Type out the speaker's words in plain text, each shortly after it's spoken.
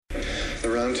the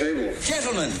round table.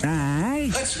 Gentlemen, Aye.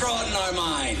 let's broaden our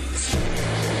minds.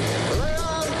 Lay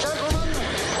on, gentlemen,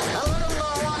 and let 'em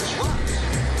know what's what.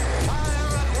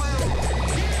 Fire at will.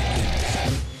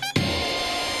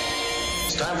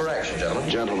 It's time for action, gentlemen.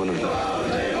 Gentlemen of the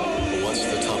round table. What's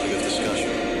the topic of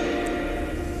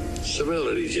discussion?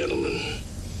 Civility, gentlemen.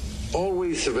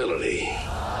 Always civility.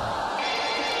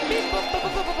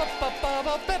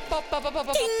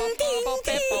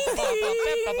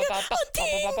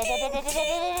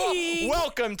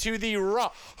 Welcome to the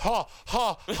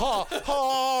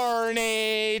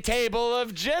horny table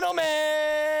of gentlemen.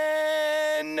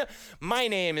 My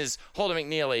name is Holden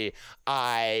McNeely.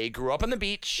 I grew up on the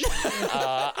beach.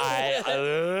 I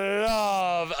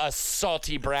love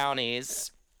salty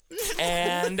brownies.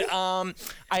 And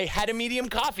I had a medium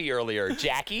coffee earlier.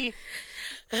 Jackie?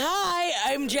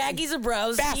 Hi, I'm Jackie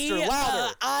Zabrowski. Faster,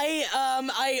 louder.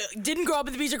 I didn't grow up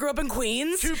at the beach. I grew up in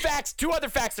Queens. Two other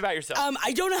facts about yourself.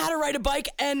 I don't know how to ride a bike,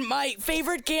 and my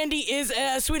favorite candy is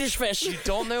Swedish fish. You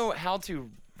don't know how to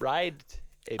ride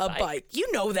a bike?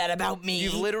 You know that about me.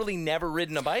 You've literally never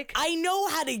ridden a bike? I know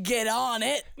how to get on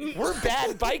it. We're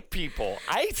bad bike people.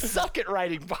 I suck at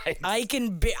riding bikes. I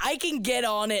can get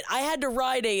on it. I had to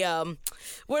ride a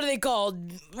what are they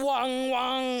called?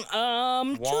 Wong,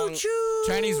 choo choo.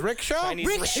 Chinese rickshaw?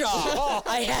 Rickshaw.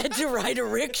 I had to ride a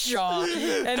rickshaw,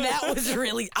 and that was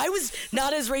I was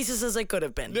not as racist as I could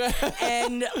have been.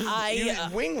 And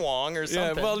Wing Wong or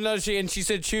something. Yeah, well, no, she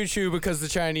said choo-choo because the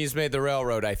Chinese made the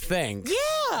railroad, I think.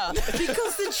 yeah,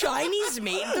 because the Chinese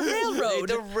made the railroad.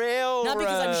 The railroad. Not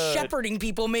because I'm shepherding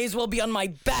people, may as well be on my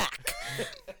back.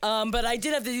 But I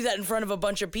did have to do that in front of a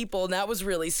bunch of people, and that was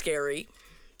really scary.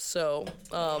 So,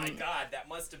 Oh my God, that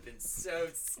must have been so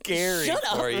scary Shut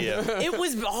up. for you. It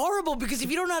was horrible because if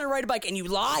you don't know how to ride a bike and you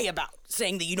lie about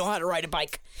saying that you know how to ride a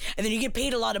bike, and then you get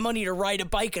paid a lot of money to ride a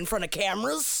bike in front of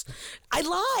cameras, I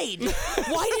lied.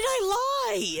 Why did I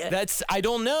lie? I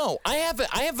don't know. I have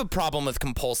a problem with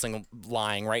compulsive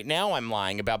lying. Right now I'm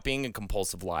lying about being a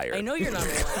compulsive liar. I know you're not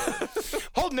lying.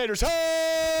 Holdenators,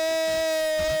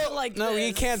 hey! Like No, this.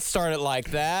 you can't start it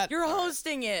like that. You're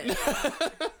hosting it.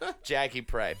 Jackie,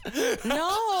 pray.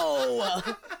 No.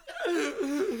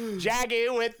 Jackie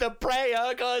with the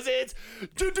prayer, cause it's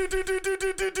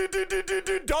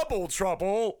double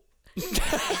trouble.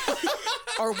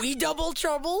 Are we double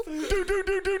trouble?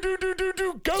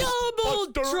 Double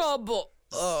Trouble.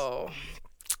 Oh.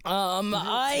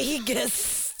 I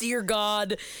guess, dear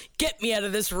God, get me out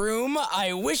of this room.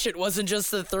 I wish it wasn't just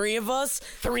the three of us.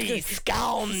 Three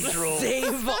scoundrels.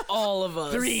 Save all of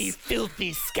us. Three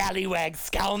filthy scallywag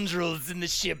scoundrels in the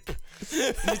ship.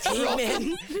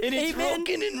 Amen. And it's Amen.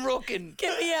 rocking and rocking.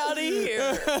 Get me out of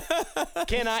here.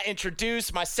 Can I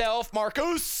introduce myself,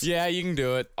 Marcos? Yeah, you can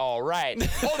do it. All right.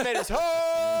 Holdenators,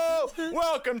 ho!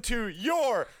 Welcome to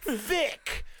your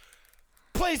thick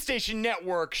PlayStation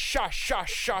Network show.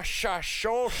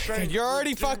 You're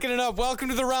already fucking it up. Welcome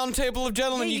to the round table of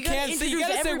gentlemen. Yeah, you you gotta can't say you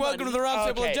gotta introduce say welcome to the round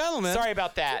table of Okay, gentlemen. sorry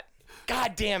about that.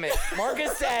 God damn it.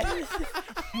 Marcus said...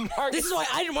 This is why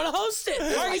I didn't want to host it.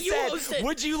 Marcus You said, host it.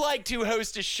 would you like to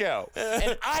host a show?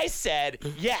 And I said,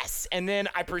 yes. And then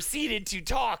I proceeded to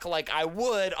talk like I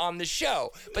would on the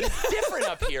show. But it's different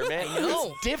up here, man.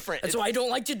 know. It's different. That's why I don't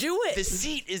like to do it. The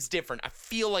seat is different. I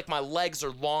feel like my legs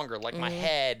are longer, like my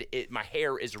head, my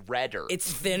hair is redder.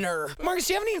 It's thinner. Marcus,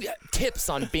 do you have any tips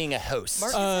on being a host?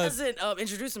 Marcus hasn't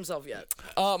introduced himself yet.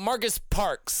 Marcus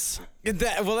Parks.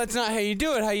 Well, that's not how you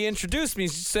do it. How you introduce me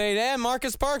is you say, "And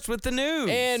Marcus Parks with the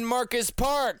news." And Marcus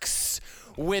Parks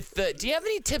with the... Do you have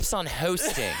any tips on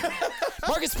hosting?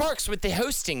 Marcus Parks with the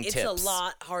hosting It's tips. a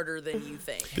lot harder than you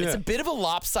think. It's a bit of a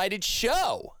lopsided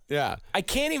show. Yeah. I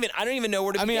don't even know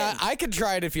where to I mean, begin. I could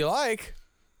try it if you like.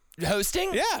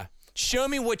 Hosting? Yeah. Show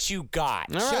me what you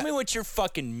got. All Show right. me what you're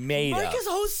fucking made of. Marcus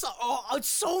hosts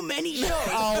so many shows.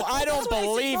 Oh, I don't That's why I said,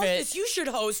 believe it. Marcus, you should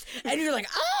host. And you're like,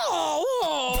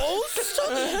 host.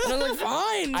 And I'm like,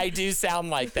 fine. I do sound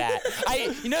like that.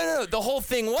 No. The whole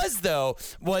thing was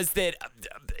that,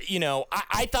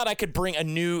 I thought I could bring a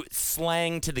new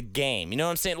slang to the game. You know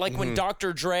what I'm saying? Like when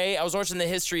Dr. Dre, I was watching the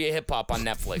history of hip hop on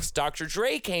Netflix. Dr.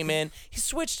 Dre came in, he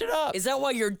switched it up. Is that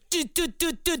why you're doing it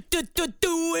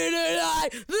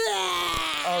like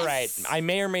that? All right. I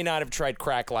may or may not have tried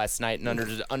crack last night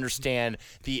and understand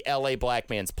the LA black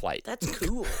man's plight. That's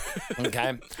cool.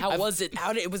 Okay. How was it?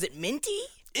 Was it minty?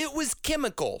 It was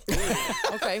chemical.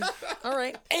 Okay. All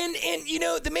right. And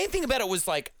the main thing about it was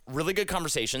like really good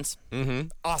conversations. Mm-hmm.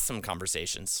 Awesome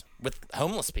conversations with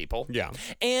homeless people. Yeah.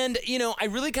 And, I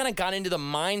really kind of got into the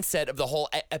mindset of the whole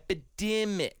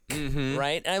epidemic,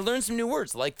 right? And I learned some new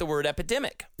words like the word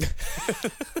epidemic.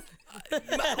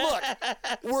 Look,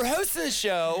 we're hosting the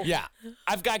show. Yeah.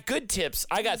 I've got good tips.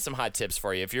 I got some hot tips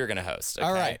for you if you're going to host. Okay?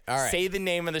 All right. Say the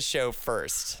name of the show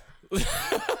first.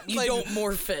 You don't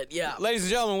morph it, yeah. Ladies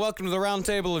and gentlemen, welcome to the round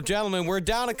table of gentlemen. We're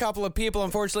down a couple of people.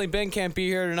 Unfortunately, Ben can't be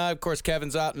here tonight. Of course,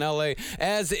 Kevin's out in L.A.,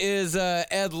 as is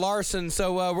Ed Larson.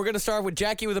 So we're going to start with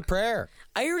Jackie with a prayer.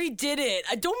 I already did it.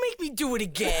 Don't make me do it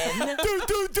again.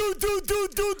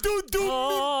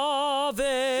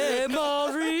 Ave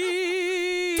Maria.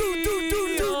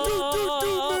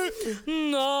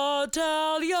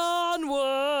 Italian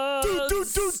words.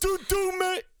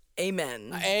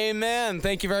 Amen. Amen.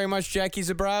 Thank you very much, Jackie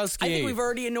Zabrowski. I think we've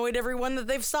already annoyed everyone that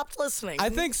they've stopped listening. I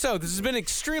think so. This has been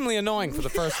extremely annoying for the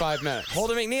first 5 minutes.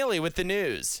 Holden McNeely with the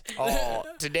news. Oh,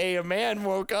 today a man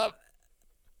woke up.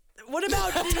 What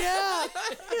about yeah?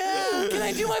 Can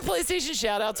I do my PlayStation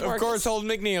shout-outs, Of Marcus? course, Holden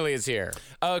McNeely is here.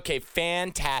 Okay,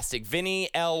 fantastic. Vinny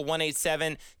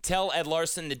L187, tell Ed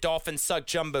Larson the Dolphins suck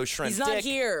jumbo shrimp He's not dick.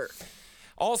 here.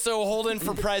 Also, Holden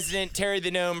for president, Terry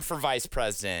the Gnome for vice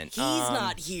president. He's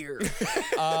not here.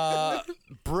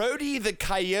 Brody the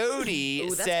Coyote Ooh,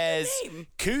 that's a says, good name.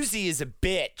 Koozie is a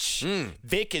bitch.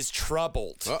 Vic is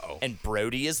troubled. Uh-oh. And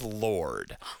Brody is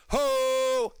Lord.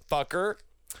 Ho, fucker.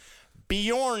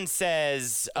 Bjorn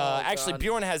says, actually,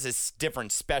 Bjorn has a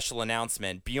different special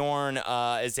announcement. Bjorn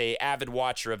is a avid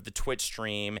watcher of the Twitch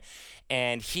stream,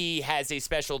 and he has a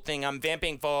special thing I'm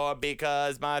vamping for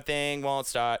because my thing won't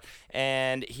start.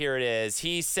 And here it is.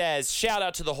 He says, shout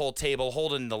out to the whole table,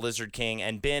 Holden the Lizard King,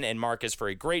 and Ben and Marcus for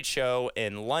a great show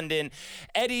in London.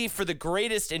 Eddie for the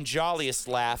greatest and jolliest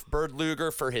laugh. Bird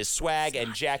Luger for his swag,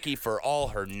 and Jackie for all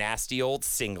her nasty old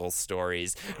single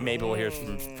stories. Maybe we'll hear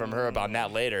from her about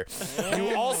that later.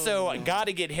 You also got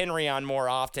to get Henry on more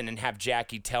often and have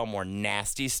Jackie tell more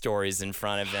nasty stories in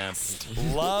front of them.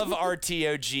 Love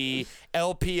RTOG,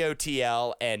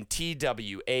 LPOTL, and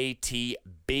TWATB.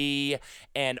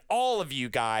 And all of you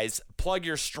guys, plug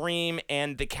your stream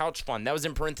and the Couch Fund. That was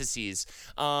in parentheses.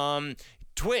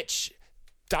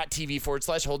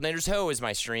 Twitch.tv/Holdenators Ho is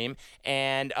my stream.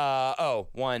 And,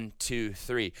 1, 2,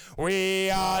 3. We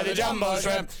are the Jumbo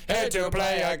Shrimp, here to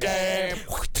play a game.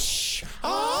 I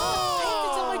have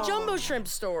to tell my jumbo shrimp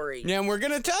story. Yeah, and we're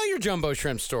going to tell your jumbo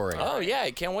shrimp story. Oh, yeah. I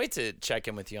can't wait to check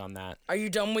in with you on that. Are you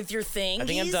done with your thing? I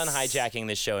think I'm done hijacking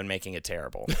this show and making it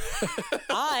terrible.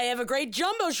 I have a great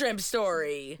jumbo shrimp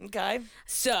story. Okay.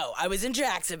 So, I was in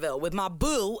Jacksonville with my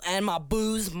boo and my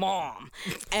boo's mom.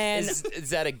 And Is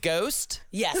that a ghost?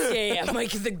 yes, yeah. Like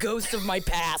the ghost of my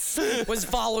past was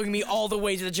following me all the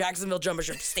way to the Jacksonville Jumbo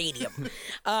Shrimp Stadium.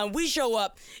 We show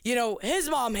up, his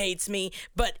mom hates me,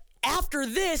 but after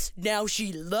this, now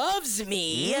she loves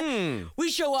me.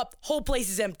 We show up, whole place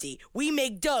is empty. We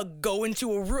make Doug go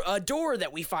into a door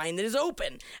that we find that is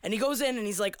open. And he goes in and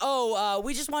he's like,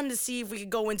 we just wanted to see if we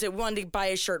could we wanted to buy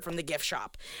a shirt from the gift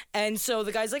shop. And so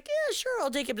the guy's like, yeah, sure,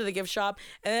 I'll take him to the gift shop.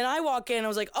 And then I walk in, I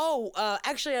was like,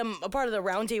 actually, I'm a part of the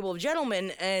round table of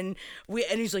gentlemen. And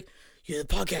he's like, you're the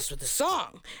podcast with the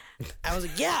song. I was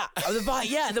like, yeah,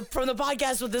 from the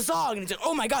podcast with the song. And he's like,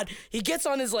 oh my God. He gets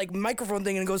on his microphone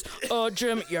thing and goes,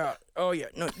 Jim, yeah, no,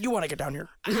 you want to get down here?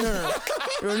 No,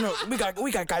 we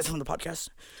got guys from the podcast.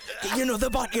 No, you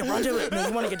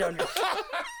want to get down here.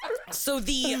 So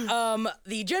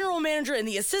the general manager and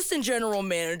the assistant general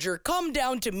manager come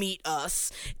down to meet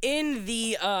us in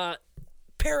the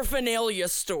paraphernalia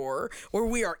store where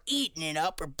we are eating it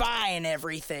up or buying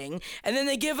everything, and then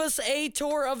they give us a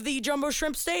tour of the Jumbo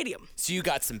Shrimp Stadium. So you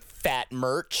got some fat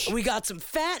merch? We got some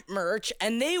fat merch,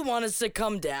 and they want us to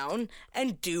come down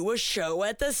and do a show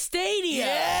at the stadium.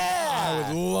 I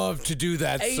would love to do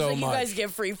that And he's so like, much. you guys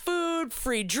get free food,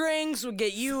 free drinks, we'll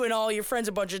get you and all your friends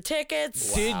a bunch of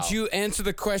tickets. Did you answer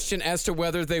the question as to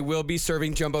whether they will be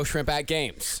serving jumbo shrimp at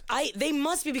games? They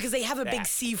must be, because they have a big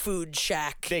seafood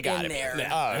shack They got in it. there.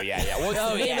 Oh, yeah. What's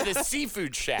the name of the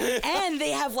seafood shack? And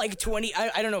they have 20,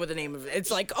 I don't know what the name of it. It's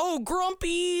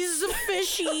Grumpy's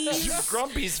Fishies.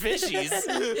 Grumpy's Fishies.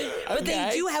 But they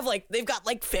do have they've got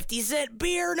 50-cent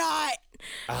beer night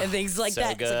and things like so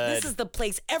that. It's good. this is the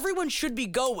place everyone should be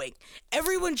going.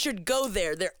 Everyone should go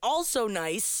there. They're all so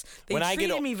nice. They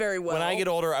treated me very well. When I get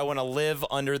older, I want to live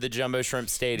under the Jumbo Shrimp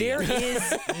Stadium. There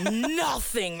is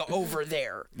nothing over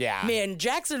there. Yeah. Man,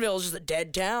 Jacksonville is just a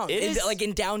dead town. It is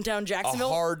in downtown a Jacksonville.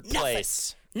 hard nothing.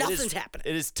 place. Nothing's happening.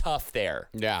 It is tough there.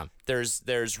 Yeah.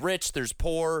 There's rich, there's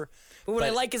poor. But what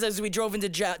I like is as we drove into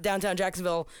downtown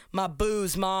Jacksonville, my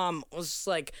boo's mom was just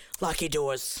like, lock your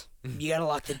doors. You gotta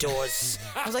lock the doors.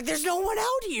 I was like, there's no one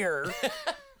out here.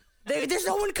 There's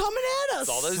no one coming at us.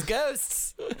 All those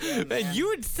ghosts. Man, you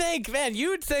would think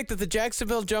that the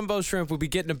Jacksonville Jumbo Shrimp would be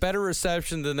getting a better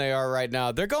reception than they are right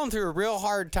now. They're going through a real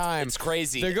hard time. It's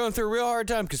crazy. They're going through a real hard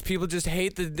time because people just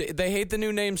hate the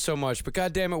new name so much. But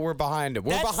God damn it, we're behind them.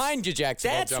 We're behind you,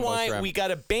 Jacksonville Jumbo Shrimp. That's why we got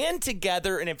to band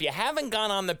together. And if you haven't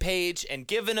gone on the page and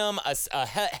given them a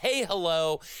hey,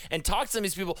 hello, and talk to some of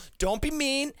these people, don't be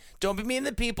mean. Don't be mean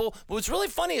to people. But what's really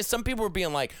funny is some people were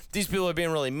being like, these people are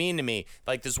being really mean to me.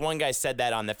 Like this one guy said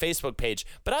that on the Facebook page.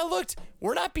 But I looked,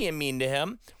 we're not being mean to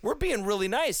him. We're being really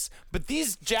nice. But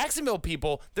these Jacksonville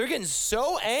people, they're getting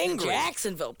so angry.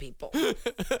 Jacksonville people.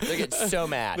 They're getting so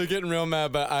mad. They're getting real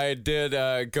mad, but I did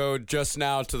go just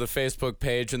now to the Facebook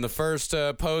page, and the first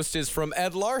post is from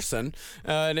Ed Larson,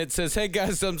 and it says, "Hey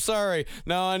guys, I'm sorry.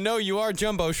 Now I know you are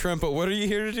Jumbo Shrimp, but what are you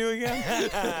here to do again?"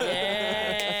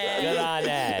 Yeah. Good on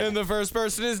that. And the first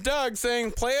person is Doug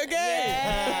saying, "Play a game."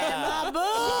 Yeah, my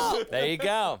boo. There you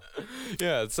go.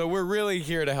 Yeah, so we're really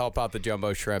here to help out the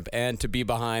Jumbo Shrimp and to be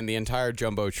behind the entire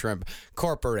Jumbo Shrimp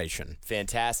Corporation.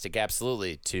 Fantastic,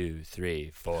 absolutely. 2,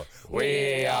 3, 4.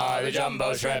 We are the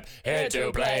Jumbo Shrimp, here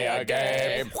to play a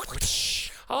game.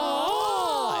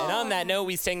 Oh. And on that note,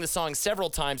 we sang the song several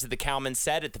times at the Cowman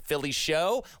set at the Philly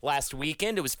show last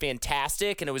weekend. It was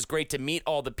fantastic, and it was great to meet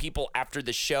all the people after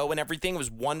the show and everything. It was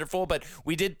wonderful, but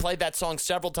we did play that song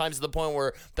several times to the point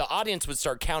where the audience would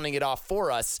start counting it off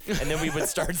for us, and then we would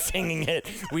start singing it.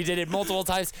 We did it multiple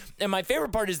times, and my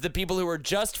favorite part is the people who are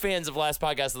just fans of Last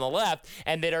Podcast on the Left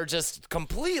and that are just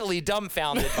completely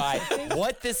dumbfounded by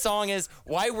what this song is,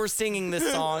 why we're singing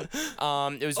this song.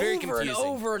 It was very confusing.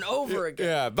 Over and over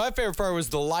again. Yeah, my favorite part was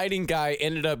the lighting guy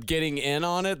ended up getting in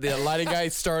on it. The lighting guy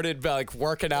started like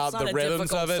working out not the a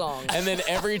rhythms difficult of it, song. and then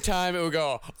every time it would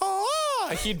go,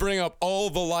 he'd bring up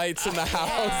all the lights in the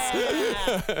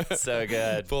house. So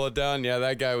good. Pull it down. Yeah,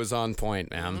 that guy was on point,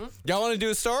 man. Y'all want to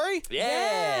do a story?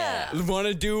 Yeah. Want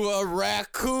to do a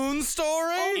raccoon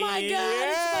story? Oh my God,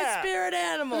 it's my spirit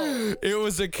animal. It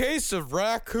was a case of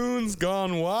raccoons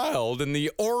gone wild in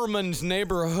the Ormond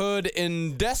neighborhood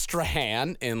in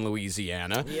Destrehan in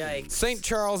Louisiana. Yikes. St.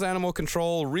 Charles Animal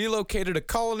Control relocated a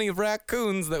colony of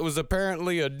raccoons that was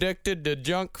apparently addicted to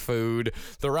junk food.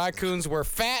 The raccoons were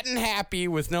fat and happy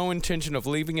with no intention of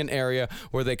leaving an area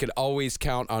where they could always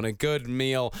count on a good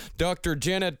meal. Dr.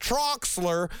 Jenna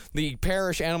Troxler, the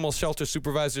parish animal shelter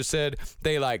supervisor, said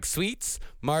they like sweets,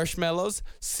 marshmallows,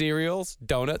 cereals,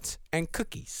 donuts, and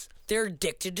cookies. They're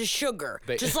addicted to sugar,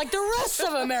 just like the rest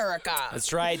of America.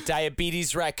 That's right,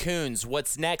 diabetes raccoons.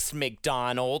 What's next,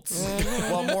 McDonald's?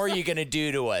 What more are you gonna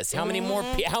do to us? How many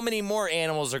more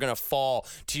animals are gonna fall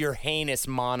to your heinous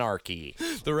monarchy?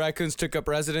 The raccoons took up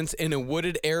residence in a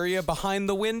wooded area behind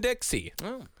the Winn-Dixie.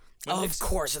 Of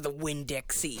course, the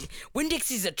Winn-Dixie.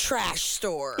 Winn-Dixie's a trash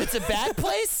store. It's a bad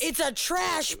place? It's a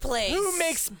trash place. Who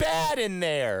makes bad in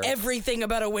there? Everything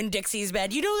about a Winn-Dixie is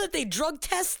bad. You know that they drug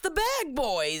test the bag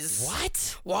boys.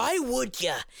 What? Why would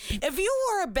ya? If you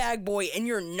are a bag boy and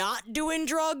you're not doing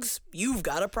drugs, you've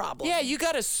got a problem. Yeah, you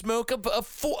gotta smoke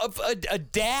a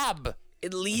dab.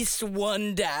 At least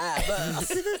one dab.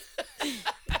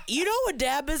 You know a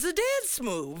dab is a dance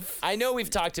move. I know we've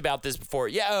talked about this before.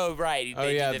 Yeah, oh, right. Oh,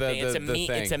 They yeah, do the thing. It's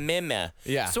thing. It's a meme.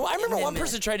 Yeah. So I remember one Meme.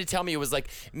 person tried to tell me it was like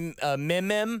meme.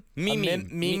 Mimi.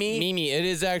 Mimi. Mimi. It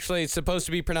is actually supposed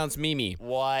to be pronounced Mimi.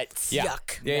 What? Yeah.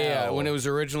 Yuck. Yeah, No. when it was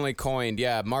originally coined.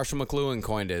 Yeah, Marshall McLuhan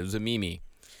coined it. It was a Mimi.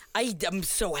 I'm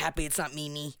so happy it's not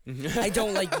Mimi. I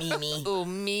don't like Mimi. Oh,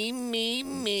 me.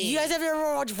 You guys have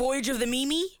ever watched Voyage of the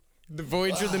Mimi? The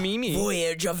Voyage of the Mimi.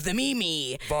 Voyage of the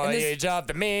Mimi. And this- Voyage of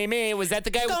the Mimi. Was that the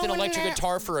guy with an Going electric there.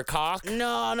 guitar for a cock?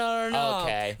 No.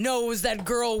 Okay. No, it was that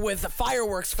girl with the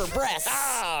fireworks for breasts.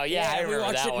 Oh, yeah, I we remember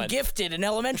watched that it one. in Gifted in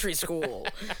elementary school.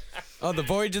 Oh, The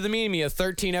Voyage of the Mimi, a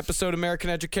 13-episode American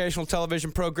educational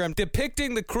television program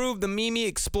depicting the crew of the Mimi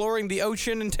exploring the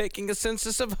ocean and taking a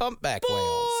census of humpback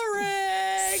whales. Boring.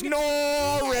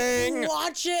 Snoring!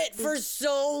 Watch it for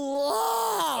so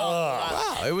long.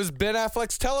 Wow, it was Ben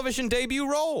Affleck's television debut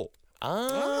role.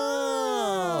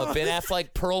 Oh, Ben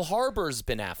Affleck, Pearl Harbor's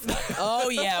Ben Affleck. Oh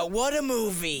yeah, what a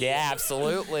movie. Yeah,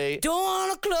 absolutely. Don't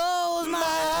wanna close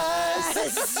my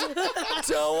eyes.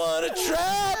 Don't want to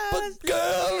trap a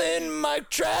girl in my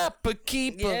trap, but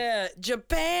keep her. Yeah,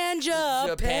 Japan.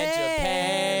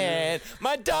 Japan.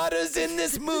 My daughter's in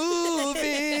this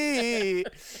movie.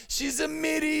 She's a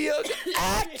mediocre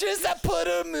actress. I put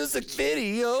her music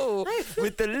video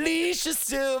with Alicia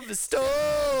Silverstone.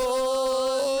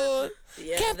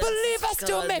 Yeah, Can't that's believe I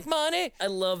still good. make money. I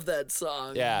love that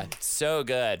song. Yeah, so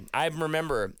good. I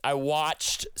remember I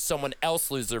watched someone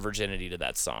else lose their virginity to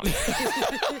that song,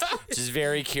 which is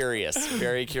very curious.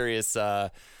 Very curious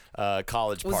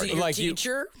college Was party. it your Like you-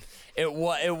 teacher? It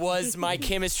was my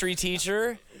chemistry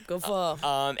teacher Go for.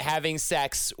 having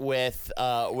sex with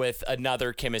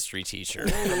another chemistry teacher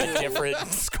from a different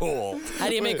school. How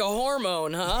do you make a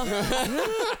hormone, huh?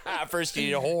 First, you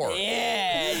need a whore.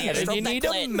 Yeah. And then you need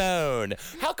a moan.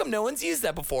 How come no one's used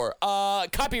that before?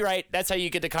 Copyright. That's how you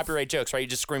get to copyright jokes, right? You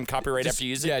just scream copyright after you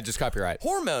use it. Yeah, just copyright.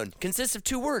 Hormone consists of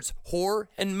two words: whore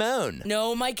and moan.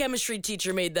 No, my chemistry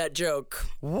teacher made that joke.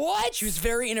 What? She was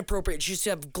very inappropriate. She used to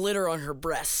have glitter on her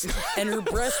breasts, and her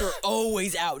breasts were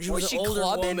always out. She was she an older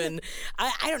clubbing? woman.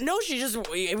 I don't know.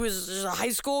 It was just a high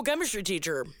school chemistry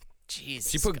teacher.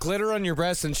 Jesus. She put glitter on your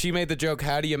breast, and she made the joke,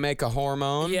 how do you make a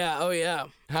hormone? Yeah. Oh yeah.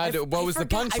 What was the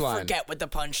punchline? I forget what the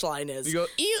punchline is. You go,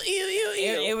 ew, ew, ew,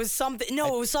 ew. It was something.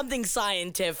 No, it was something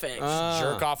scientific.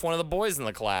 jerk off one of the boys in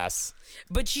the class.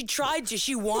 But she tried to.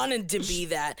 She wanted to be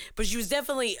that. But she was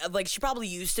definitely like. She probably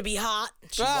used to be hot.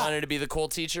 She wanted to be the cool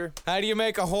teacher. How do you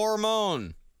make a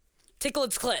hormone? Tickle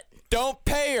its clit. Don't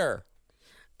pay her.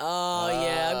 Oh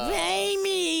yeah. Pay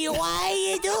me. Why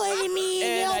are you doing to me?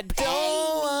 And I Don't don't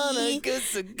pay wanna me.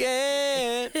 kiss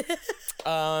again.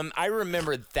 I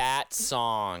remember that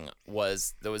song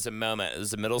there was a moment. It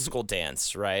was a middle school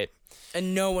dance, right?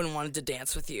 And no one wanted to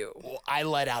dance with you. Well, I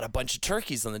let out a bunch of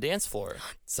turkeys on the dance floor,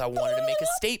 so I wanted to make a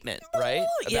statement, right,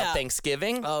 about Yeah.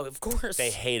 Thanksgiving. Oh, of course. They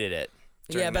hated it.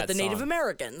 yeah, about the that Native song.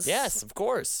 Americans. Yes, of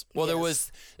course. Well, it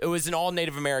was an all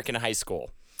Native American high school.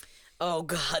 Oh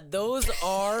God, those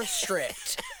are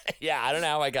strict. Yeah, I don't know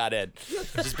how I got in.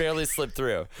 Just barely slipped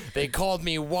through. They called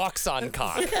me Walks on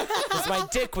Cock because my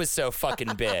dick was so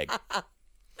fucking big.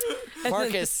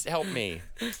 Marcus, help me.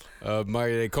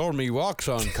 They call me walks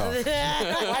on cock. Why do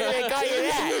they call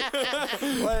you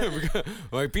that?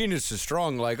 My penis is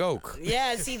strong like oak.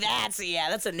 Yeah, see that's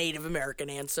a Native American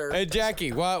answer. Hey,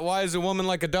 Jackie, why is a woman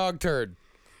like a dog turd?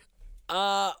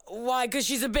 Why? Because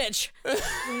she's a bitch.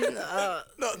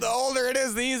 The older it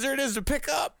is, the easier it is to pick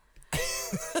up.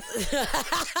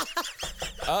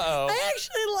 I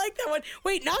actually like that one.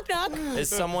 Wait, knock knock. Is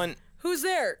someone... Who's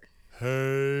there?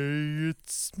 Hey,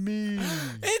 it's me.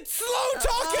 It's Slow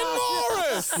Talking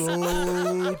Morris!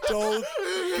 Slow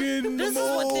talking This is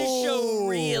what this show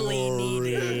really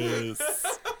needed.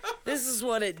 This is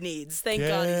what it needs. Thank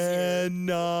God he's here.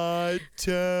 Cannot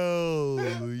tell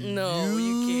No,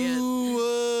 you can't.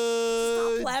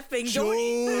 Stop laughing. Don't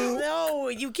even. No,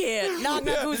 you can't. Knock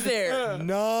knock. Who's there?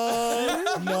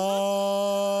 Knock,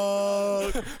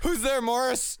 knock. Who's there,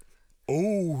 Morris?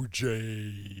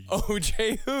 OJ.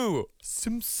 OJ who?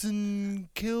 Simpson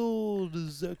killed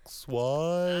his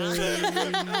ex-wife.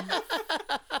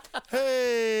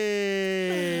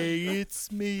 Hey,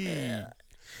 it's me.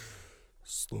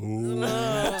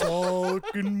 Slow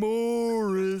talking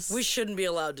Morris. We shouldn't be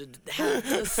allowed to have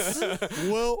this.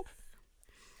 Well,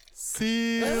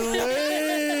 see you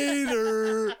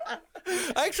later.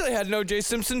 I actually had an O.J.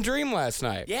 Simpson dream last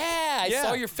night. Yeah, I Yeah.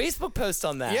 saw your Facebook post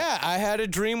on that. Yeah, I had a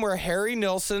dream where Harry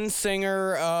Nilsson,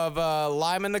 singer of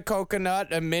Lime and the Coconut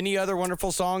and many other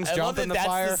wonderful songs, I Jump love that in the that's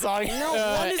Fire. the song. No,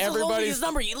 one is the everybody's- loneliest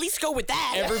number. You at least go with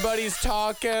that. Everybody's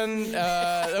talking.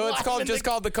 It's called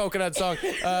called the Coconut Song.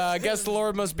 I guess the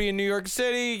Lord must be in New York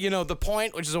City. You know, The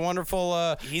Point, which is a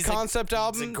wonderful concept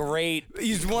album. It's a great.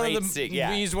 He's one of the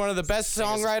yeah. He's one of the best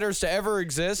songwriters to ever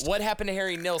exist. What happened to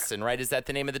Harry Nilsson? Right? Is that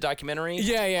the name of the documentary?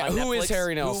 Yeah. on Who is Netflix?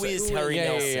 Harry Nilsson? Who is Harry Yeah,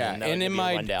 Nilsson? Yeah. That'll And give in you a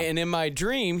my rundown.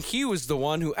 dream, he was the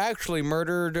one who actually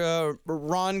murdered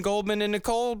Ron Goldman and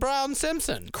Nicole Brown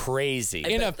Simpson. Crazy.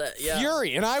 In a bet that, yeah.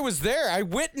 fury, and I was there. I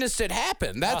witnessed it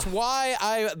happen. That's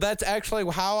why that's actually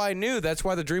how I knew. That's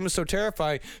why the dream was so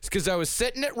terrifying. It's because I was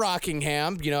sitting at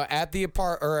Rockingham, at the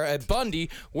at Bundy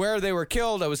where they were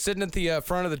killed. I was sitting at the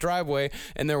front of the driveway,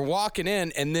 and they're walking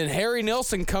in, and then Harry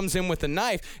Nilsson comes in with a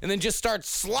knife, and then just starts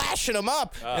slashing them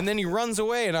up, and then he runs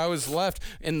away, and I was left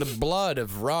in the blood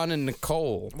of Ron and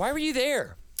Nicole. Why were you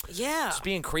there? Yeah. Just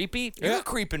being creepy? You're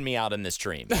creeping me out in this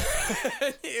dream.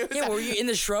 Yeah, were you in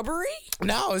the shrubbery?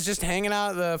 No, I was just hanging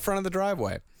out at the front of the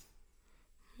driveway.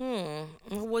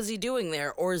 What was he doing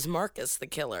there? Or is Marcus the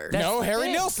killer? No,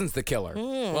 Harry Nilsson's the killer.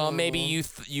 Well, maybe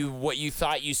what you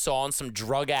thought you saw in some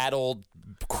drug-addled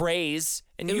craze,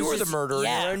 and you were the murderer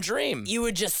in your own dream. You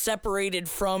were just separated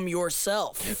from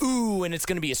yourself. Ooh, and it's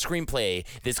going to be a screenplay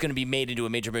that's going to be made into a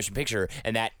major motion picture,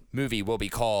 and that movie will be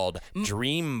called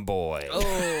Dream Boy.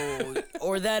 Oh,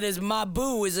 or that is my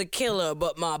boo is a killer,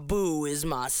 but my boo is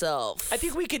myself. I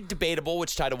think we could debatable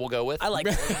which title we'll go with. I like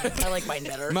mine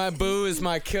better. My boo is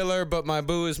my killer, but my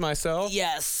boo is myself.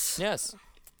 Yes. Yes.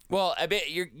 Well, I bet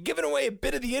you're giving away a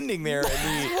bit of the ending there in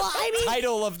the Well, I mean,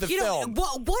 title of the film.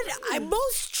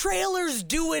 Most trailers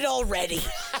do it already.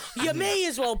 You may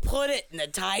as well put it in the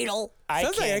title.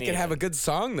 Sounds like I could have a good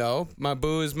song, though. My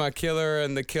boo is my killer,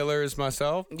 and the killer is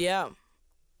myself. Yeah.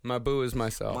 My boo is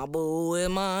myself. My boo is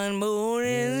mine, boo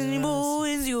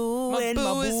is you, and my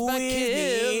boo is my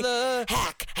killer.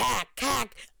 Hack, hack,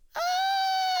 hack.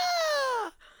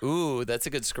 Ah! Ooh, that's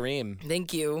a good scream.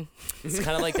 Thank you. It's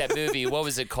kind of like that movie. What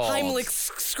was it called?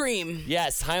 Heimlich's scream.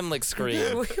 Yes, Heimlich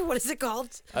scream. What is it called?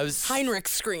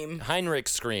 Heinrich's scream. Heinrich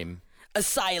scream.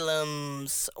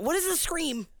 Asylums. What is the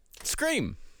scream?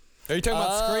 Scream. Are you talking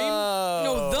about Scream?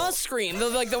 No, the scream.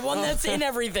 The one that's in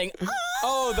everything.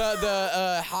 Oh,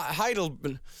 the Heidel.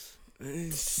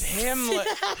 Hamlet.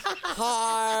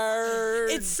 Hard.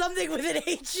 It's something with an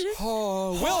H.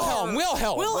 Oh, Wilhelm.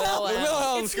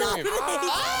 Wilhelm It's not scream. with an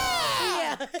H.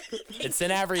 Yeah. It's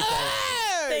in everything.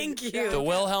 Thank you. The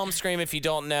Wilhelm scream, if you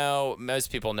don't know,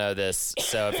 most people know this.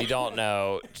 So if you don't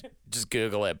know, just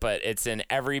Google it. But it's in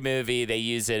every movie. They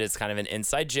use it. It's kind of an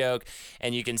inside joke.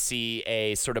 And you can see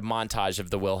a sort of montage of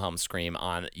the Wilhelm scream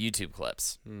on YouTube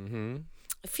clips. Mm-hmm.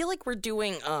 I feel like we're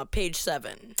doing page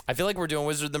 7. I feel like we're doing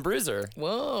Wizard and the Bruiser.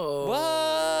 Whoa.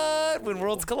 What? When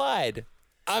worlds collide.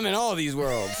 I'm in all these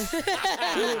worlds.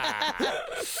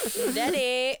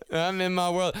 Daddy. I'm in my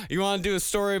world. You want to do a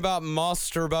story about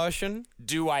masturbation?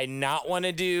 Do I not want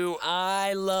to do?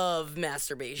 I love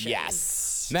masturbation.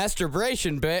 Yes.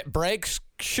 Masturbation breaks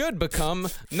should become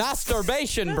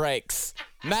masturbation breaks.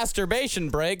 Masturbation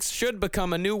breaks should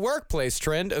become a new workplace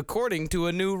trend, according to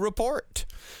a new report.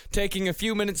 Taking a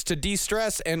few minutes to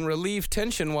de-stress and relieve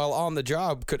tension while on the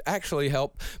job could actually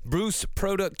help boost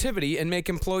productivity and make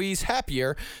employees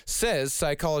happier, says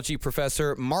psychology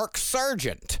professor Mark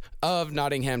Sargent of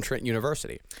Nottingham Trent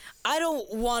University. I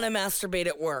don't want to masturbate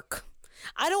at work.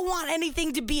 I don't want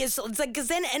anything to be it's like, because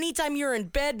then anytime you're in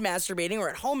bed masturbating or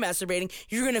at home masturbating,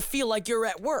 you're going to feel like you're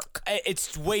at work.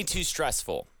 It's way too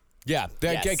stressful. Yeah,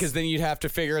 Yes. because then you'd have to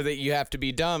figure that you have to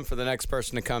be dumb for the next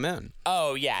person to come in.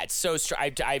 Oh, yeah. It's so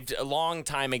a long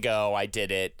time ago, I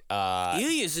did it. You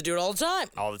used to do it all the time.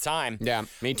 All the time. Yeah,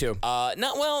 me too.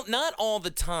 Not all the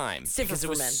time. different Because it for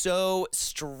was men. so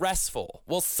stressful.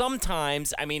 Well,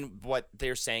 sometimes, I mean, what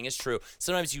they're saying is true.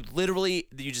 Sometimes you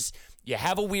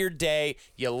have a weird day.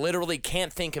 You literally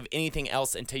can't think of anything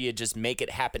else until you just make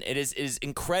it happen. It is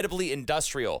incredibly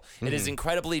industrial. Mm-hmm. It is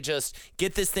incredibly just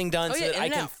get this thing done so that I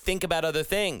can think about other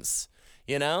things.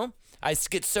 You know? I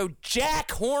get so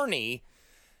jack horny.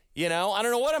 You know? I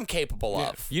don't know what I'm capable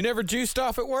of. You never juiced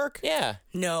off at work? Yeah.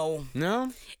 No.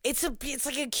 No? It's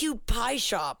like a cute pie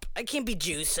shop. I can't be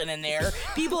juicing in there.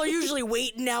 People are usually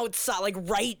waiting outside, like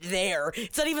right there.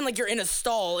 It's not even like you're in a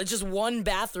stall. It's just one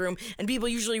bathroom, and people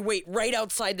usually wait right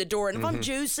outside the door. And if I'm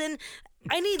juicing,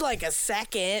 I need like a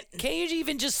second. Can't you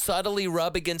even just subtly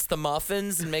rub against the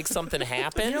muffins and make something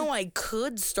happen? You know, I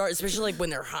could start, especially like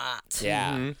when they're hot.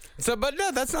 Yeah. Mm-hmm. So, but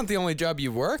no, that's not the only job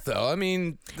you've worked, though. I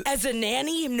mean, As a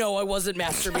nanny, no, I wasn't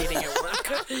masturbating at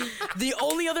work. The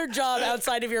only other job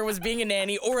outside of here was being a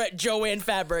nanny or at Joanne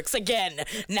Fabrics. Again,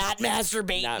 not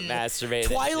masturbating. Not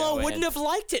masturbating at Twyla Joanne. wouldn't have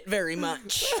liked it very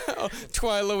much.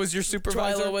 Twyla was your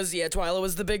supervisor? Twyla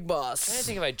was the big I boss.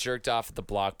 think if I jerked off at the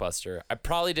Blockbuster, I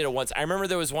probably did it once. I remember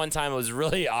there was one time it was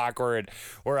really awkward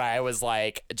where I was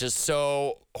like just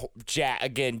so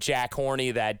jack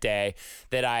horny that day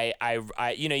that I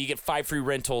you know, you get 5 free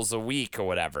rentals a week or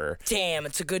whatever. Damn,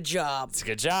 it's a good job. It's a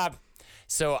good job.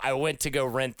 So I went to go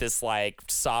rent this like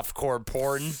softcore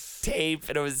porn tape,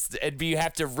 and you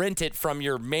have to rent it from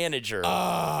your manager. And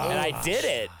I did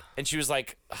it, and she was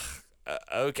like,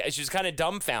 okay. She was kind of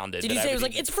dumbfounded. Did you say it was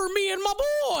like, it's for me and my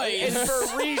boys? It's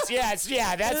for Reese.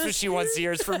 Yeah, that's what she wants to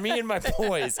hear. It's for me and my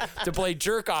boys to play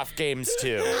jerk-off games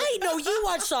too. I know you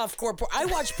watch softcore porn. I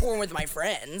watch porn with my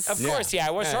friends. Of course,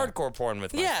 I watch hardcore porn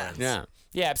with my friends. Yeah.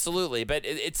 Yeah, absolutely. But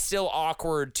it's still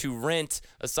awkward to rent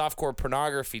a softcore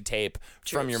pornography tape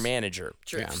from your manager.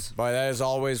 Yeah. Boy, that is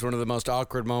always one of the most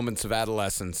awkward moments of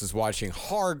adolescence, is watching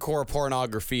hardcore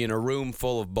pornography in a room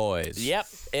full of boys. Yep,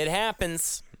 it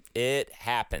happens. It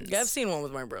happens. Yeah, I've seen one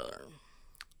with my brother.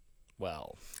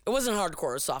 Well, It wasn't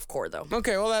hardcore, it was softcore though.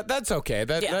 Okay, well that's okay.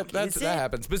 That Is it?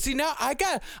 happens. But see, now I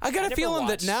got a feeling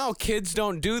that watched. now kids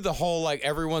don't do the whole like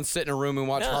everyone sit in a room and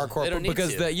watch No, hardcore they don't need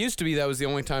because to. that used to be that was the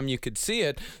only time you could see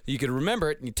it. You could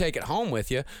remember it and you take it home with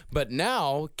you. But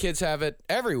now kids have it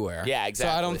everywhere. Yeah, So I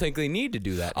exactly. don't think they need to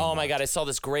do that. oh my anymore. God, I saw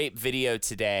this great video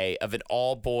today of an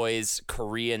all-boys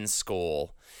Korean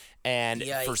school. And for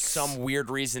Yikes. some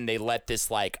weird reason, they let this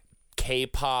like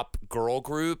K-pop girl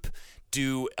group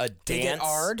do a dance. They get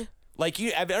hard? Like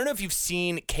I don't know if you've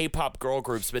seen K-pop girl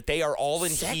groups, but they are all in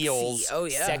Sexy. heels, Oh,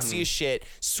 yeah. sexy as shit,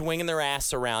 swinging their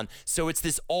ass around. So it's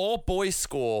this all-boys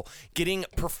school getting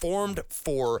performed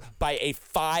for by a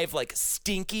 5 like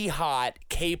stinky hot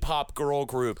K-pop girl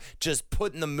group, just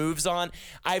putting the moves on.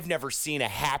 I've never seen a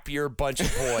happier bunch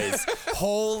of boys.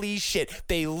 Holy shit,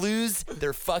 they lose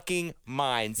their fucking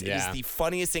minds. Yeah. It is the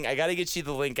funniest thing. I gotta get you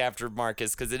the link after,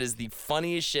 Marcus, because it is the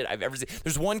funniest shit I've ever seen.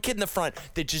 There's one kid in the front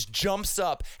that just jumps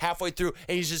up halfway through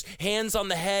and he's just hands on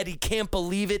the head. He can't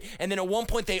believe it. And then at one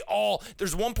point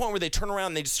there's one point where they turn around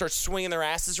and they just start swinging their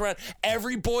asses around.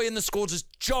 Every boy in the school just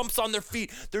jumps on their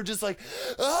feet. They're just like,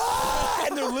 ah!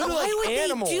 And they're literally Why would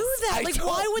animals. they do that? I Like, don't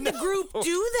why would the know. group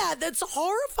do that? That's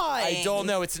horrifying. I don't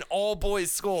know. It's an all boys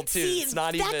school too. See, It's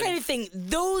not that even kind of thing.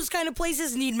 Those kind of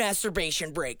places need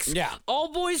masturbation breaks. Yeah.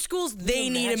 All boys schools, they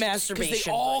need a masturbation Because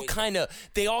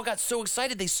they all break. got so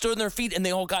excited. They stood on their feet and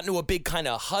they all got into a big kind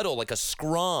of huddle, like a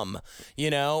scrum,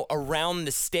 around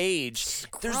the stage.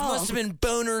 There must have been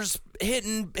boners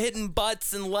hitting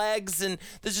butts and legs, and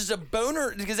there's just a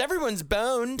boner because everyone's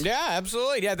boned. Yeah,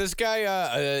 absolutely. Yeah, this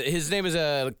guy, his name is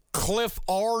Cliff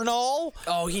Arnold.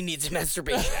 Oh, he needs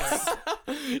masturbation.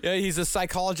 Yeah, he's a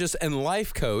psychologist and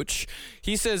life coach.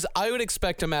 He says, I would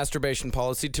expect a masturbation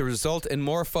policy to result in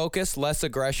more focus, less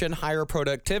aggression, higher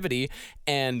productivity,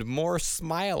 and more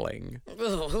smiling.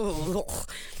 More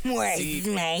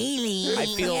smiling.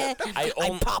 I feel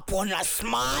I pop one, I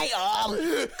smile.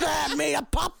 Get me to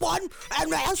pop one,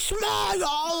 and I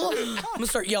smile. I'm gonna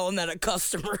start yelling that at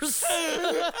customers.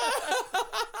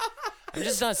 I'm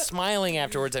just not smiling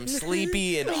afterwards. I'm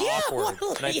sleepy and awkward,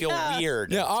 and I feel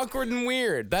weird. Yeah, awkward and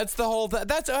weird. That's the whole.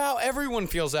 That's how everyone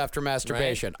feels after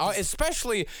masturbation,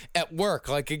 especially at work.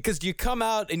 Like, because you come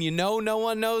out and no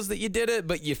one knows that you did it,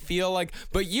 but you feel like,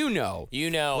 but and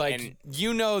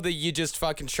that you just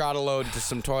fucking shot a load to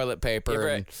some toilet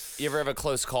paper. You ever have a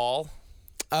close call?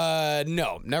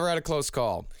 No, never had a close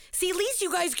call. See, at least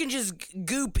you guys can just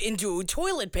goop into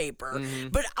toilet paper,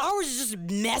 but ours is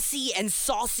just messy and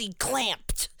saucy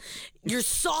clamped. Your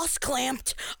sauce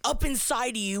clamped up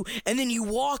inside of you, and then you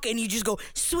walk and you just go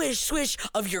swish, swish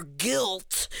of your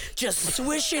guilt, just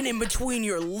swishing in between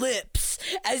your lips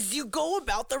as you go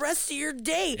about the rest of your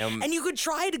day. And you could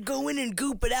try to go in and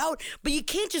goop it out, but you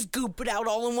can't just goop it out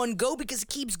all in one go because it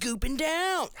keeps gooping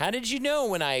down. How did you know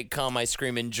when I come, I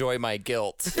scream, enjoy my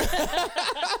guilt?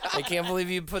 I can't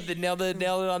believe you put nailed it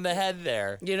on the head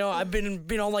there. I've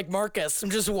been all like Marcus.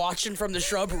 I'm just watching from the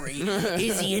shrubbery.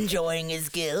 Is he enjoying his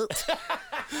guilt?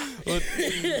 Well,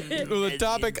 the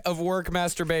topic of work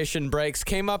masturbation breaks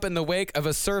came up in the wake of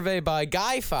a survey by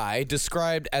Guy-Fi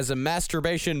described as a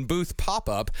masturbation booth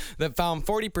pop-up that found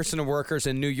 40% of workers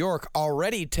in New York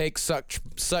already take such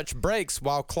breaks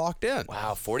while clocked in.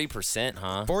 Wow, 40%,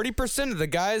 huh? 40% of the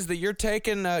guys that you're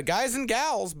taking, guys and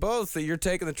gals, both, that you're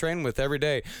taking the train with every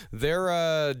day,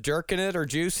 they're jerking it or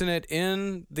juicing it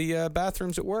in the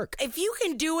bathrooms at work. If you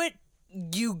can do it,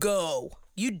 you go.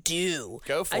 You do.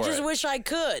 Go for I just it. wish I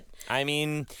could. I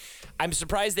mean, I'm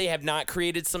surprised they have not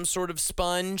created some sort of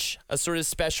sponge, a sort of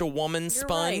special woman You're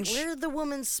sponge. right. Where are the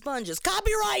woman's sponges?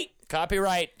 Copyright!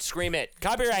 Copyright. Scream it.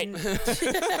 Copyright.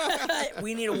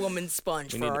 We need a woman's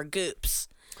sponge for our goops.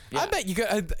 I bet you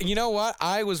could. You know what?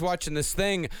 I was watching this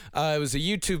thing. It was a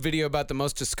YouTube video about the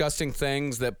most disgusting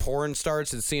things that porn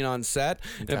stars had seen on set.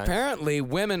 And apparently,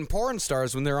 women porn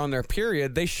stars, when they're on their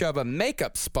period, they shove a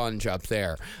makeup sponge up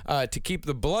there to keep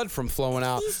the blood from flowing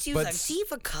out. Please use a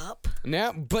diva cup.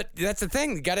 Yeah, but that's the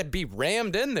thing. You got to be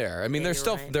rammed in there. I mean,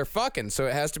 they're fucking, so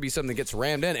it has to be something that gets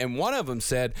rammed in. And one of them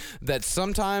said that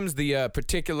sometimes the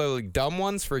particularly dumb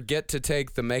ones forget to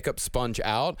take the makeup sponge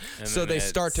out, so they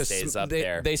start to stays up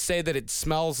there. They say that it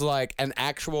smells like an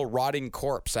actual rotting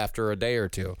corpse after a day or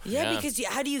two. Yeah, because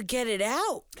how do you get it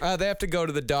out? They have to go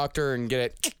to the doctor and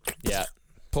get it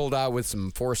pulled out with some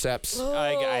forceps.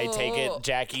 I take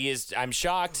it. I'm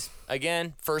shocked.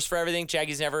 Again, first for everything.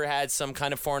 Jackie's never had some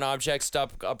kind of foreign object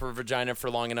stuck up her vagina for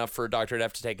long enough for a doctor to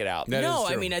have to take it out. That No, is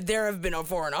I true. mean, there have been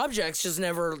foreign objects, just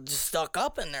never stuck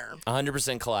up in there.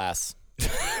 100% class.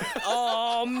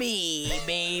 Oh, me,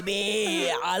 baby.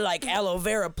 I like aloe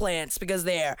vera plants because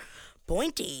they're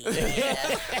pointy.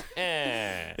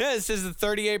 Yeah, it says that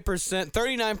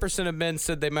 39% of men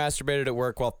said they masturbated at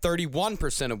work, while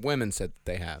 31% of women said that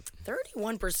they have.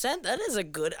 31%? That is a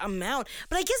good amount.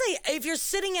 But I guess if you're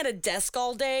sitting at a desk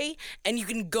all day and you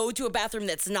can go to a bathroom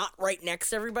that's not right next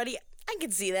to everybody, I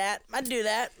can see that. I'd do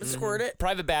that. Squirt it.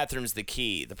 Private bathroom's the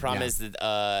key. The problem is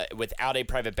that without a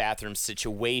private bathroom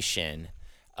situation,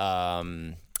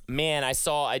 Man, I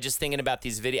just thinking about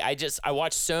these videos. I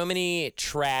watch so many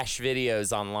trash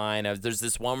videos online there's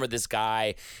this one where this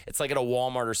guy, it's like at a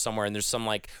Walmart or somewhere, and there's some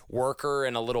like worker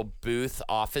in a little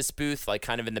office booth, like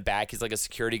kind of in the back. He's like a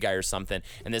security guy or something.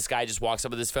 And this guy just walks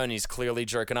up with his phone and he's clearly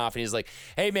jerking off. And he's like,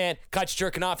 "Hey man, caught you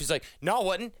jerking off." He's like, "No, I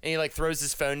wasn't." And he like throws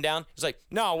his phone down. He's like,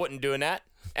 "No, I wasn't doing that."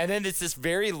 And then it's this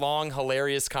very long,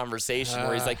 hilarious conversation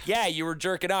where he's like, "Yeah, you were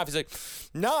jerking off." He's like,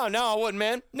 No, I wasn't,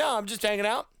 man. No, I'm just hanging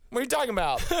out. What are you talking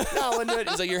about? No, I wasn't doing it."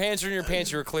 He's like, "Your hands are in your pants.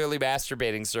 You were clearly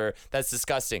masturbating, sir. That's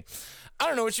disgusting." "I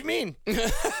don't know what you mean.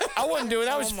 I wasn't doing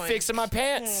that. I was fixing my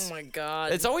pants." Oh my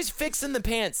God. It's always fixing the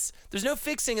pants. There's no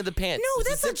fixing of the pants. No,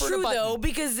 There's a that's not zipper and a true, button. though,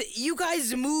 because you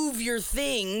guys move your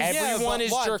things. Everyone but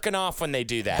is what? jerking off when they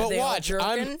do that. But They all watch, jerking?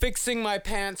 I'm fixing my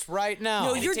pants right now.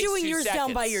 No, you're takes doing 2 yours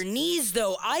down by seconds. your knees,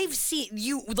 though. I've seen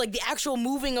you, like the actual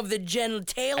moving of the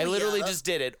genitalia. I literally just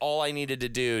did it. All I needed to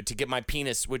do to get my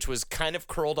penis, which was kind of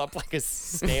curled up like a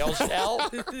snail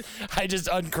shell, I just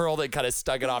uncurled it, kind of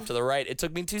stuck it off to the right. It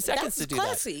took me 2 seconds That's to do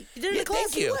classy. that. You did it in a Thank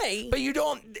classy you. way. But you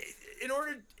don't.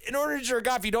 In order to jerk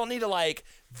off, you don't need to like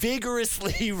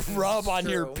vigorously rub on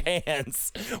your true.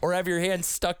 pants or have your hands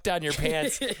stuck down your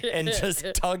pants and just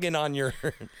tugging on your.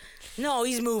 No,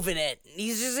 he's moving it.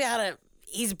 He's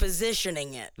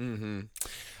positioning it.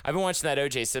 I've been watching that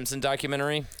O.J. Simpson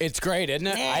documentary. It's great, isn't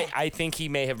it? I think he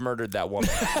may have murdered that woman.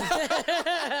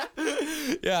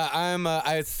 Yeah,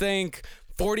 I think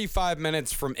 45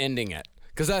 minutes from ending it.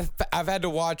 Because I've had to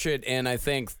watch it in, I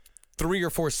think, 3 or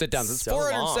 4 sit-downs. It's So long.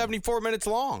 474 minutes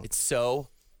long. It's so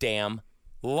damn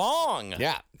long.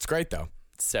 Yeah, it's great, though.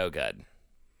 So good.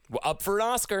 Well, up for an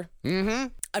Oscar.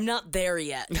 I'm not there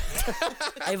yet.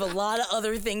 I have a lot of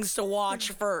other things to watch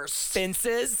first.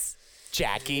 Fences.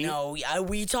 Jackie. No,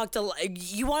 we talked a lot.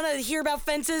 You want to hear about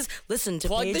Fences? Listen to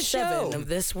Plug page the 7 show. of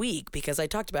this week because I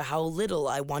talked about how little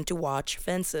I want to watch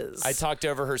Fences. I talked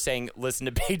over her saying, "Listen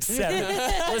to page 7.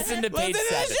 Listen to page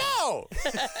 7. show!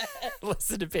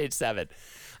 Listen to page 7.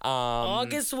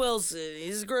 August Wilson,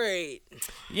 he's great.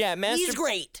 Yeah, He's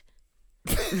great.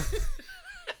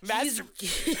 Master-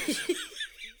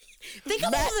 Think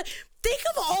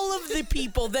of all of the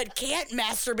people that can't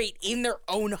masturbate in their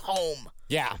own home.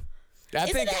 Yeah. I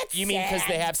think that You mean because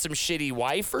sad? they have some shitty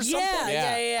wife or something?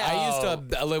 Yeah. I used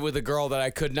to live with a girl that I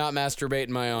could not masturbate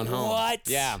in my own home. What?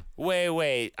 Yeah.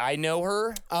 Wait. I know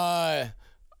her. I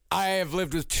have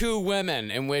lived with 2 women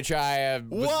in which I have.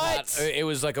 What? It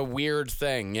was like a weird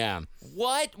thing. Yeah.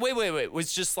 What? Wait. It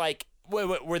was just like,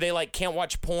 were they like can't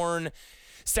watch porn?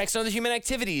 Sex and Other Human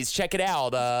Activities. Check it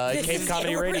out. Cape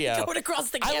Comedy We're Radio. going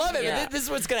across the I love it. camera. This is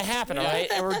what's going to happen, all right?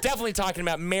 And we're definitely talking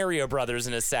about Mario Brothers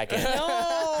in a second.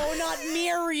 No, not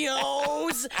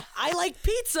Mario's. I like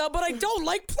pizza, but I don't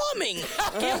like plumbing.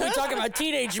 Can't we talk about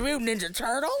Teenage Mutant Ninja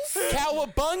Turtles?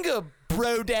 Cowabunga,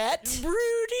 Brodette.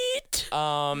 Brood it.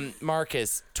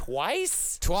 Marcus,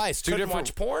 twice? Twice. 2 Couldn't different.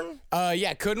 watch porn?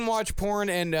 Yeah, couldn't watch porn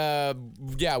and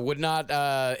would not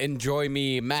enjoy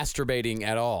me masturbating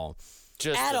at all.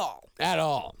 Just At all. At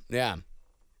all. Yeah.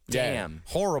 Yeah. Damn.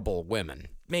 Horrible women.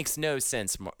 Makes no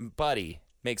sense, buddy.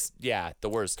 The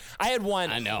worst. I had one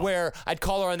I know. where I'd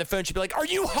call her on the phone. She'd be like, "Are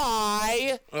you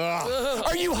high?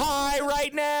 Are you high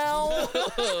right now?"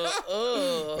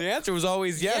 The answer was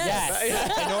always yes.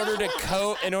 Yes.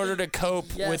 In order to cope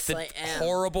Yes, with the I am.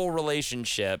 horrible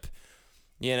relationship,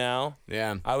 you know,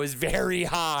 Yeah. I was very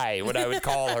high when I would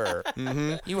call her.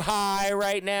 You high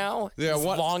right now? Yeah, This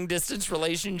what- long distance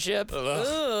relationship?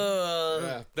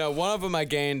 Yeah. No, one of them I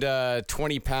gained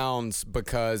 20 pounds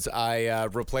because I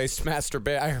replaced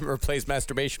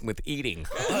masturbation with eating.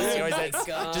 You always had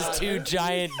just 2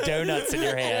 giant donuts in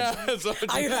your hand.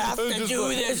 I have to do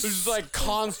It this. was just like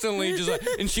constantly just like,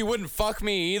 and she wouldn't fuck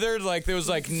me either. Like there was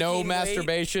like no gain weight.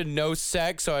 masturbation, no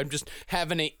sex, so I'm just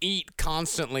having to eat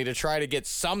constantly to try to get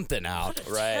something out.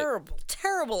 Right.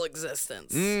 Terrible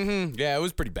existence. Yeah, it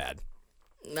was pretty bad.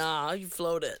 Nah, you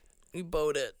float it. You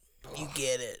boat it. You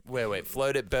get it. Wait.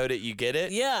 Float it, boat it, you get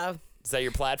it? Yeah. Is that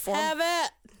your platform? Have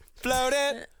it. Float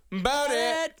it, boat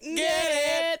it,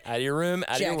 get it. Out of your room,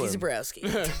 out Jackie of your womb.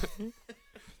 Zabrowski.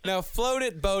 Now float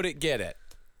it, boat it, get it.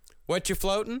 What you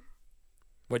floating?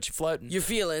 What you floating? Your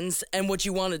feelings and what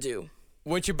you want to do.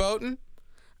 What you boating?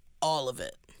 All of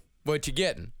it. What you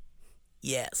getting?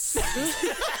 Yes.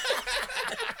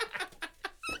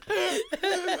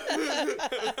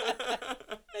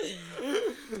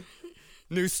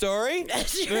 New story?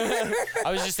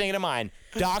 I was just thinking of mine.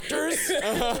 Doctors,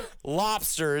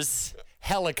 lobsters,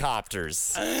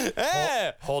 helicopters.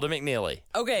 Holden McNeely.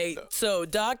 Okay, so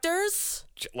doctors,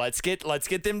 Let's get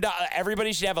them.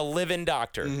 Everybody should have a live-in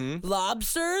doctor.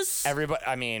 lobsters. Everybody.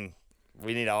 I mean,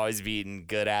 we need to always be eating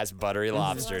good ass buttery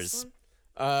lobsters.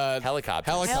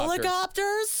 Helicopters.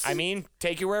 Helicopters? I mean,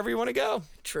 take you wherever you want to go.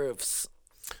 Truths.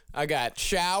 I got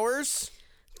showers,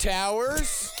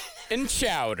 towers, and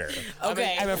chowder.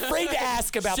 Okay. I'm afraid to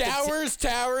ask about Showers,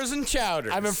 towers, and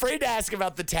chowders. I'm afraid to ask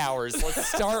about the towers. Let's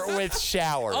start with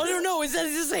showers. Oh, no. Is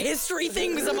this a history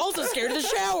thing? Because I'm also scared of the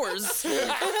showers.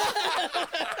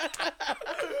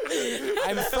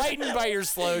 I'm frightened by your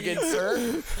slogan,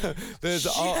 sir. There's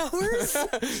Showers?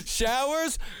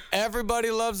 showers.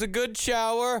 Everybody loves a good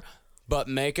shower, but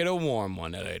make it a warm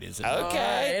one, ladies. And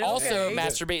Okay. Alright, Also, okay.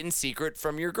 masturbate in secret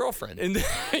from your girlfriend.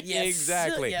 Yes.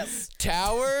 Exactly. Yes.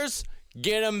 Towers,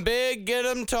 get them big, get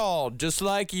them tall, just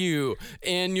like you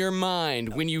in your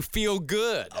mind when you feel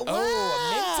good. Oh,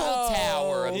 a mental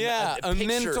tower. A picture,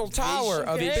 mental tower,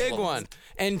 a vision, big visuals. one.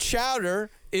 And chowder,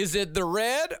 is it the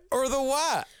red or the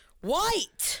white?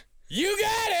 White. You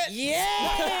got it.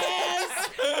 Yes.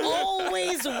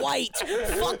 Always white.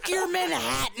 Fuck your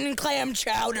Manhattan clam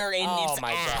chowder in Oh its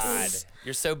my ass. God.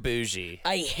 You're so bougie.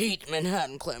 I hate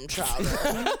Manhattan clam chowder.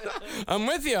 I'm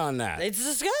with you on that. It's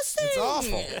disgusting. It's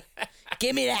awful.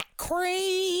 Give me that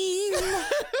cream.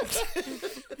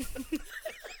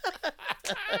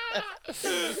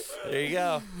 There you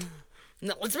go.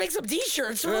 No, let's make some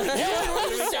t-shirts. We're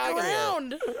stick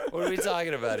around. What are we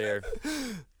talking about here?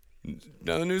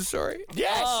 Another news story?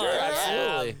 Yeah, sure,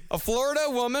 absolutely. A Florida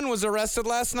woman was arrested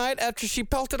last night after she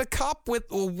pelted a cop with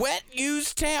a wet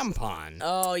used tampon.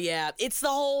 Oh, yeah. It's the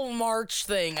whole March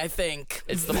thing, I think.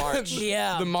 It's the March.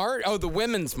 Yeah. The march? Oh, the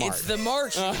women's march. It's the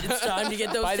March. It's time to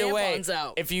get those By the way, tampons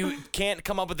out. if you can't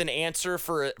come up with an answer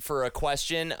for a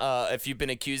question, if you've been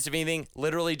accused of anything,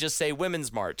 literally just say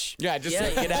Women's March. yeah, just Yeah,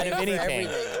 say, Get out of For anything.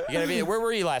 everything. You gotta be. Where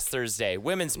were you last Thursday?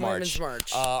 Women's March. Women's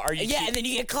March. Are you? Yeah, and then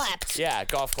you get clapped. Yeah,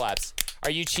 golf claps. Are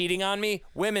you cheating on me?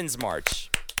 Women's March.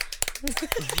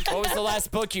 What was the last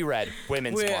book you read?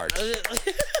 Women's March.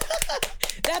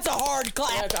 That's a hard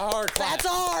clap. That's a hard clap. That's a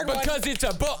hard one. because it's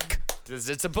a book.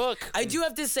 It's a book. I do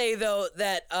have to say though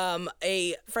that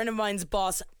a friend of mine's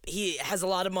boss, he has a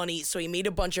lot of money, so he made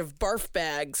a bunch of barf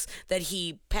bags that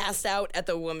he passed out at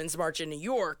the Women's March in New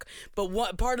York. But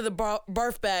one part of the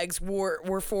barf bags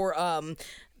were for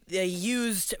they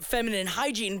used feminine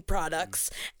hygiene products,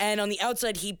 and on the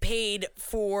outside he paid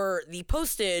for the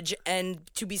postage and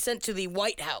to be sent to the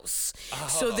White House.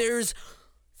 So there's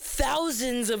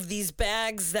thousands of these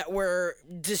bags that were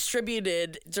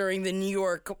distributed during the New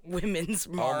York Women's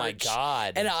March. Oh my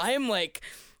God. And I'm like,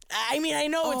 I mean, I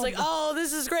know it's like, oh,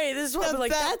 this is great. This is what, but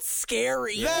like, that's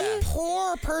scary. That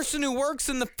poor person who works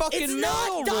in the fucking It's mail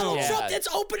not Donald room. Trump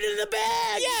that's opening the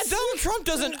bags. Yeah, Donald Trump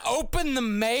doesn't open the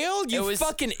mail, you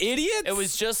fucking idiots. It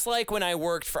was just like when I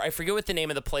worked for, I forget what the name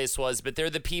of the place was, but they're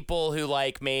the people who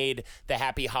like made the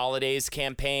Happy Holidays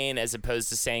campaign as opposed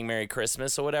to saying Merry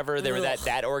Christmas or whatever. They were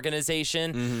that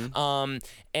organization.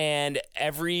 And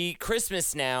every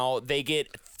Christmas now they get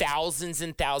thousands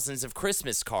and thousands of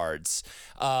Christmas cards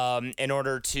in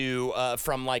order to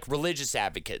from like religious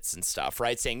advocates and stuff,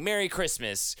 right? Saying Merry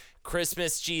Christmas,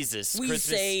 Christmas Jesus. We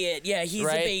Christmas, say it. Yeah, he's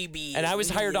right? a baby. And I was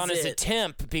hired on He's as a it.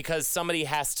 temp because somebody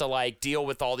has to like deal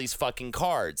with all these fucking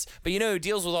cards. But you know who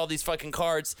deals with all these fucking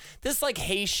cards? This like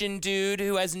Haitian dude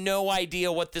who has no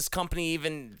idea what this company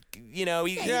even, you know,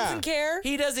 he doesn't care.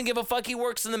 He doesn't give a fuck. He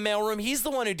works in the mailroom. He's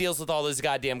the one who deals with all those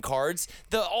goddamn cards.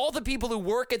 All the people who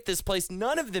work at this place,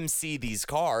 none of them see these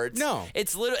cards. No.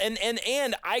 It's literally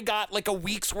and I got like a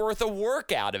week's worth of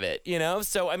work out of it, you know?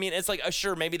 So I mean, it's like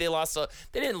sure, maybe they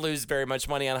didn't lose very much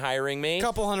money on hiring me.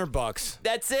 couple $100.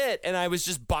 That's it. And I was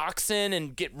just boxing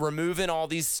and removing all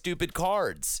these stupid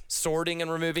cards, sorting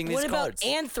and removing these What about cards.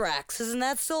 anthrax? Isn't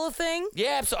that still a thing?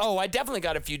 Yeah, I definitely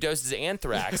got a few doses of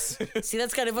anthrax. See,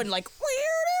 that's kind of fun. Like,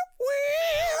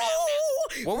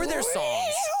 What were their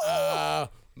songs?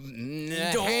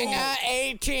 Hanger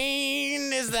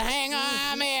 18 is the hanger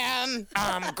I'm in.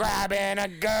 I'm grabbing a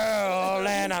girl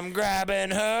and I'm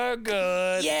grabbing her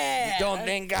good. Yeah. Don't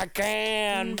think I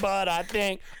can, but I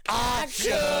think I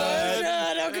should.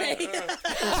 Okay.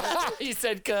 You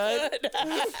said could.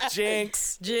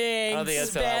 Jinx. Jinx. I don't think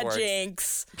that's how that Bad works.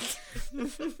 jinx.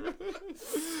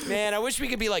 Man, I wish we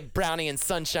could be like Brownie and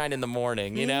Sunshine in the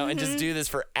morning, you know, and just do this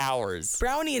for hours.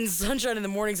 Brownie and Sunshine in the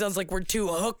morning sounds like we're two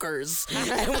hookers.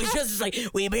 And we just like,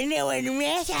 we've been doing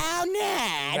this all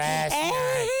night.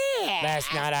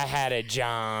 Last night I had a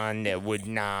John that would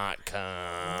not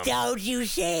come. Don't you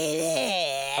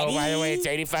say that. Oh, by the way, it's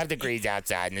 85 degrees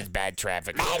outside and there's bad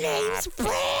traffic. My name's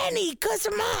Franny, cause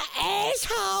my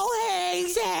asshole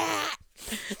hangs out.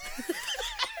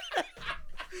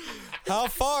 How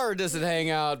far does it hang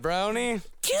out, Brownie?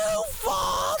 Too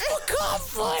far for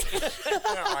comfort.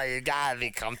 Oh, you gotta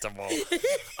be comfortable.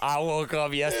 I woke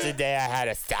up yesterday. I had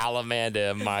a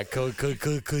salamander in my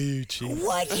coochie.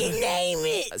 What you name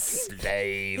it?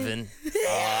 Slaving.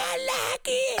 I like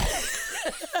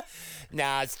it.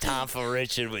 Now it's time for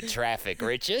Richard with traffic.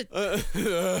 Richard? Richard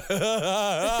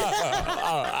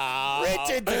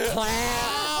the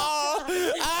clown.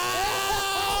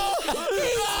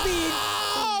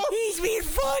 He's being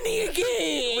funny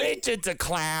again. Richard's a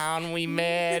clown we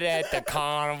met at the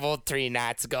carnival 3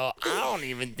 nights ago. I don't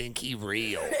even think he's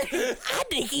real. I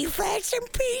think he found some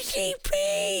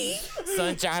PCP.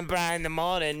 Sunshine bright in the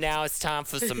morning. Now it's time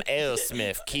for some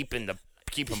Aerosmith, keeping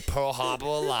Pearl Harbor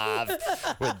alive.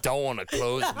 We don't want to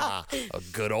close my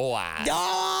good old eyes. Don't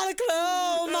wanna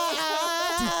close my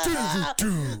eyes.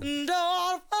 Don't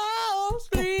wanna fall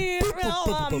asleep.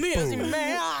 I'm missing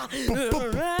now.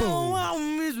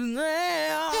 I'm missing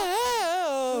now.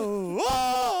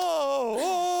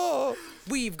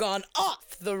 We've gone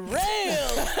off the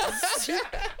rails.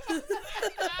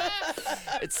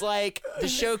 It's like the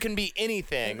show can be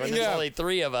anything when there's Yeah. only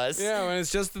 3 of us. Yeah, when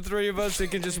it's just the 3 of us,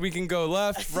 we can go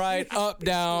left, right, up,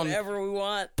 down, Whatever we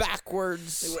want.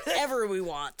 backwards. Whatever we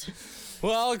want.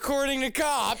 Well, according to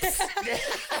cops,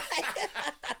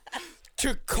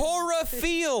 Takora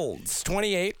Fields,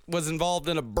 28, was involved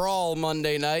in a brawl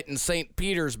Monday night in St.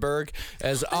 Petersburg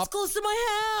as That's close to my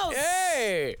house.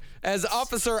 as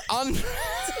Officer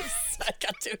I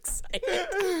got too excited.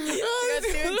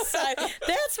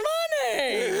 That's my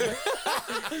name.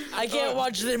 I can't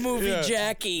watch the movie Yeah.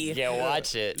 Jackie. Yeah,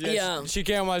 watch it. Yeah. She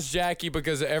can't watch Jackie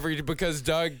because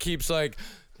Doug keeps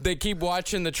they keep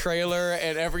watching the trailer,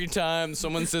 and every time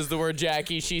someone says the word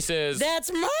Jackie, she says,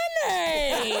 That's my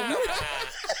name.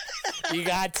 You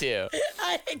got to.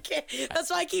 I can't. That's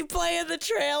why I keep playing the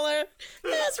trailer.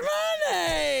 That's my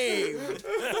name.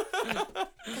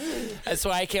 That's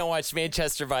why I can't watch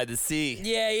Manchester by the Sea.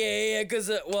 Yeah. Because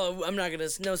I'm not gonna.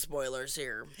 No spoilers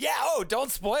here. Yeah. Oh, don't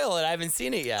spoil it. I haven't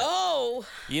seen it yet. Oh,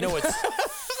 You know what's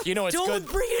don't good.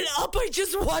 bring it up. I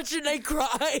just watched it and I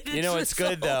cried. You know what's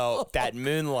good though? That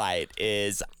Moonlight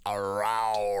is a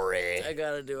rowdy. I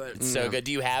gotta do it. So good.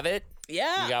 Do you have it?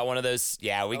 Yeah. You got one of those?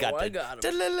 Yeah, we got I the. got We got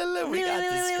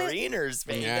the screeners,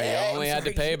 baby. yeah, you only had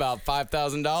to pay about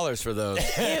 $5,000 for those.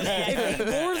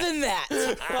 More than that.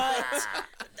 But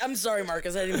I'm sorry,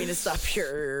 Marcus. I didn't mean to stop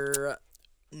your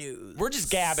news. We're just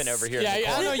gabbing over here. Yeah, in the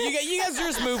I corner. know you guys are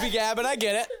just movie gabbing. I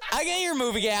get it. I get your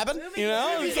movie gabbing. You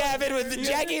know, We're gabbing with the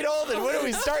Jackie and Holden. When are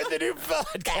we starting the new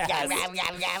podcast?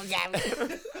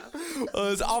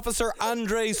 As Officer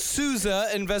Andre Souza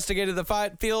investigated the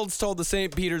fight, Fields told the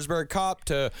St. Petersburg cop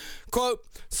to, quote,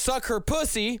 suck her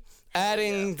pussy,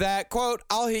 adding that, quote,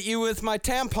 I'll hit you with my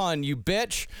tampon, you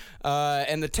bitch.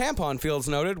 And the tampon, Fields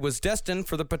noted, was destined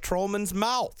for the patrolman's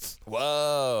mouth.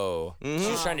 Whoa. She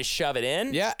was trying to shove it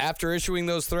in? Yeah, after issuing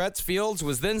those threats, Fields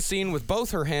was then seen with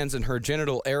both her hands in her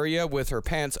genital area with her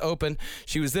pants open.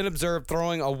 She was then observed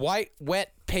throwing a white,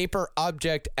 wet paper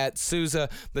object at Souza.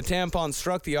 The tampon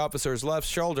struck the officer's left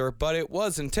shoulder, but it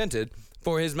was intended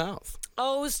for his mouth.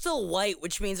 Oh, it was still white,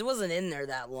 which means it wasn't in there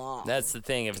that long. That's the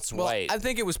thing, if it's Well, white. I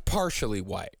think it was partially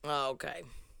white, Oh, okay.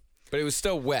 but it was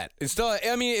still wet.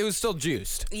 It was still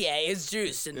juiced. Yeah, it's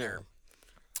juice in there.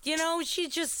 You know,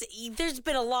 there's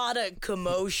been a lot of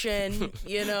commotion,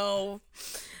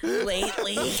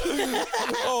 lately.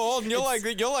 Oh, you'll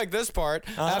like this part.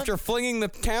 After flinging the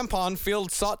tampon,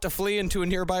 Fields sought to flee into a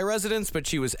nearby residence, but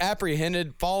she was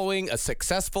apprehended following a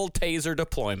successful taser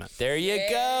deployment. There you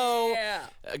go. Yeah.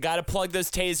 Got to plug those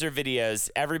taser videos.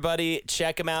 Everybody,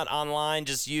 check them out online.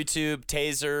 Just YouTube,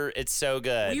 taser. It's so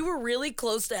good. We were really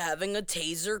close to having a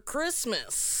taser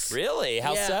Christmas. Really?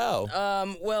 How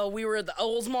so? Well, we were at the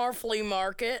Oldsmar flea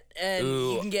market, and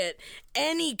Ooh. you can get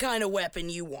any kind of weapon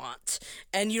you want,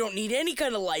 and you don't need any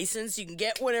kind of license. You can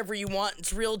get whatever you want.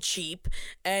 It's real cheap.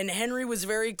 And Henry was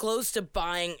very close to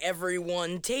buying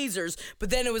everyone tasers, but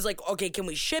then it was like, okay, can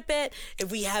we ship it? If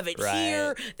we have it Right.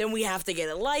 here, then we have to get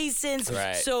a license.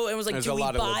 Right. So it was like, There's do a we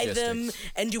lot of buy them,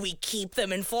 logistics. and do we keep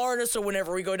them in Florida so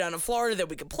whenever we go down to Florida that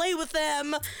we can play with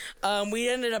them? We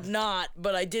ended up not,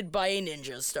 but I did buy a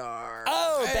Ninja Star.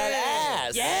 Oh,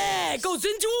 badass. Yeah, it goes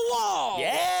into a wall.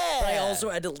 Yeah. But I also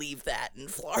had to leave that in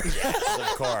Florida. Of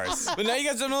course. But now you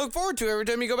got something to look forward to every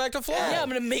time you go back to Florida. Yeah, I'm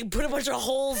gonna put a bunch of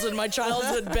holes in my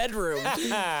childhood bedroom.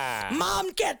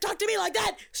 Mom can't talk to me like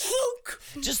that. Slook.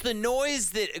 Just the noise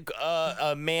that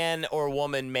a man or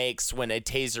woman makes when a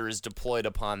taser is deployed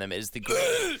upon them is the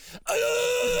great.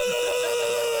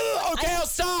 Okay, I'll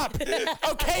stop.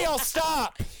 Okay, I'll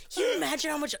stop. Can you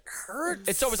imagine how much it hurts?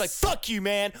 It's always like, fuck you,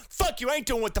 man. Fuck you. I ain't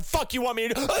doing what the fuck you want me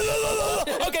to do.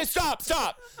 Okay, stop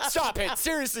it.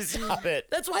 Seriously, stop it.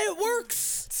 That's why it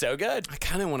works. So good. I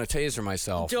kind of want to taser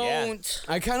myself. Don't.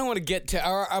 I kind of want to get to.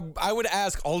 I would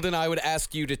ask Holden. I would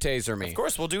ask you to taser me. Of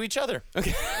course, we'll do each other.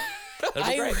 Okay. That'd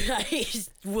be great.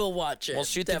 I will watch it. We'll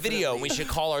shoot the video, and we should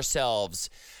call ourselves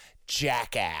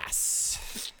Jackass.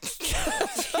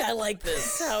 I like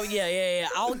this. Oh yeah.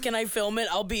 Can I film it?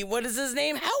 I'll be. What is his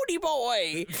name? Howdy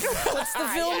Boy. What's the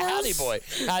film? Yeah,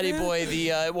 Howdy Boy,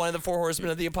 the one of the 4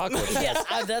 horsemen of the apocalypse. Yes,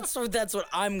 that's what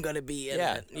I'm gonna be in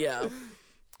it. Yeah.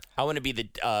 I want to be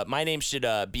the. My name should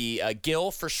be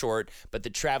Gil for short, but the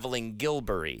traveling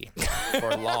Gilbury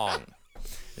for long.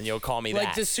 And you'll call me that.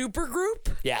 Like the super group?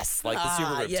 Yes, like the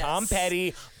supergroup. Yes. Tom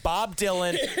Petty, Bob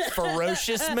Dylan,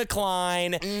 Ferocious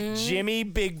McCline, Jimmy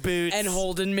Big Boots, And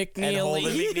Holden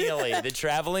McNeely. the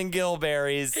traveling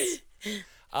Gilberries.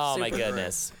 Oh, my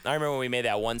goodness. I remember when we made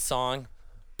that one song,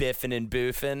 Biffin' and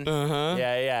Boofin'. Uh-huh.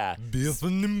 Yeah.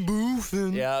 Biffin' and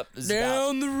boofin'. Yep. It was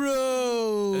Down the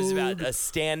road. It was about a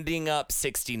standing up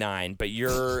 69, but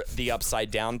you're the upside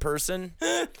down person.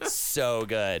 So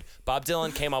good. Bob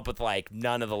Dylan came up with like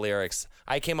none of the lyrics.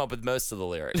 I came up with most of the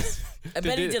lyrics. I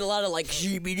bet he did a lot of like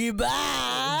shibidi-ba.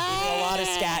 A lot of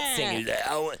scat singing.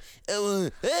 I want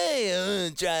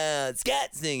to try out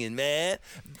scat singing, man.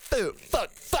 Fuck.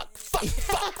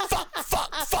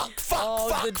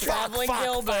 Oh, the traveling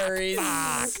Gilberries.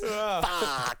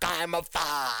 Fuck, I'm a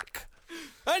fuck.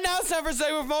 And now it's time for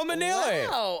Say with Mo McNeely.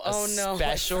 Oh no.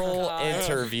 Special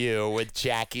interview with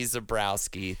Jackie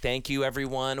Zabrowski. Thank you,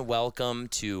 everyone. Welcome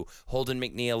to Holden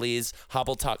McNeely's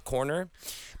Hobble Talk Corner.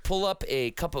 Pull up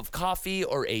a cup of coffee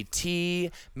or a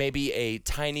tea, maybe a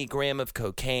tiny gram of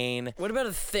cocaine. What about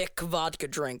a thick vodka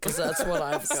drink? Because that's what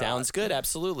I've got. Sounds good,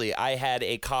 absolutely. I had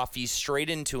a coffee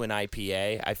straight into an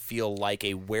IPA. I feel like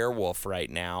a werewolf right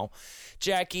now.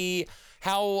 Jackie,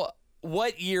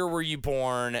 what year were you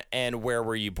born and where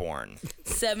were you born?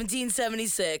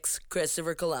 1776,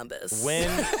 Christopher Columbus.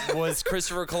 When was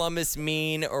Christopher Columbus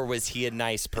mean or was he a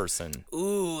nice person?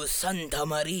 Ooh, Santa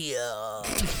Maria.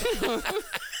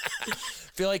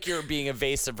 I feel like you're being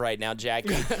evasive right now,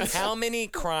 Jackie. How many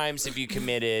crimes have you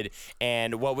committed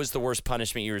and what was the worst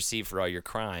punishment you received for all your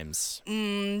crimes?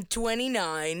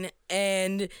 29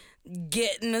 and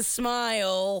getting a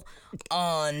smile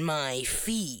on my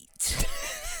feet.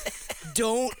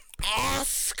 Don't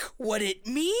ask what it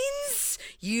means.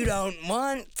 You don't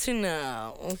want to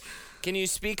know. Can you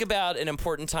speak about an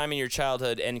important time in your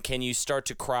childhood and can you start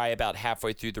to cry about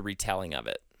halfway through the retelling of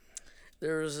it?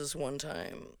 There was this one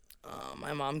time,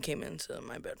 my mom came into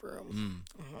my bedroom.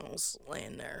 I was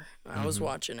laying there. I was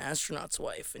watching Astronaut's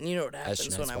Wife. And you know what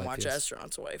happens when I watch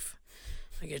Astronaut's Wife.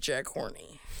 I get Jack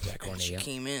horny. And she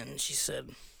came in and she said,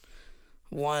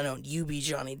 "Why don't you be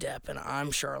Johnny Depp and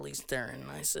I'm Charlize Theron?"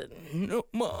 And I said, "No,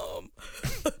 Mom.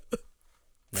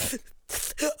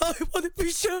 I want to be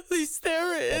Charlize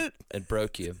Theron." It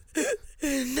broke you.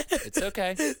 It's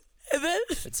okay. And then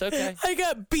It's okay. I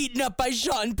got beaten up by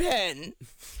Sean Penn.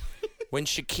 When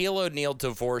Shaquille O'Neal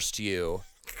divorced you,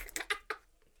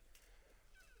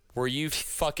 were you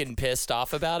fucking pissed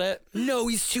off about it? No,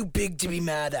 he's too big to be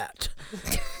mad at.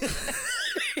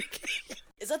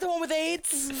 Is that the one with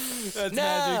AIDS? That's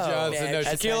Magic Johnson. No,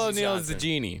 That's Shaquille Magic O'Neal is the Johnson.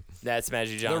 genie. That's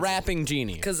Magic Johnson. The rapping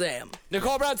genie. Kazam.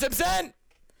 Nicole Brown Simpson.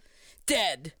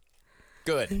 Dead.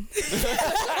 Good.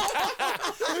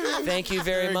 Thank you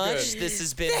very much. This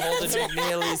has been Holden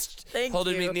McNeely's Thank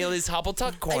Holden you. McNeely's Hobble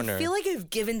Talk Corner. I feel like I've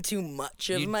given too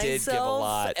much of You myself. did give a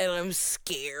lot. And I'm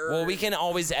scared. Well, we can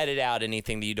always edit out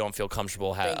anything that you don't feel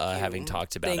comfortable Thank you. having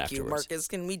talked about Thank afterwards. you, Marcus.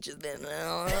 Can we just...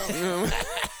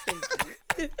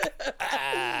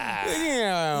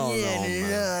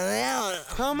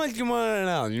 How much you want to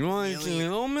know? You want it to be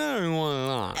home or you want it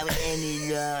not?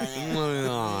 You want it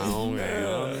not?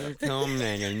 Okay. Tell me.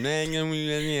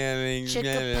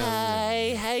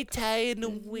 Chick-a-pie, high tide in the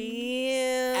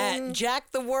wind. At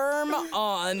Jack the Worm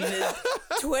on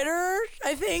Twitter,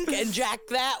 I think, and Jack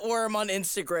That Worm on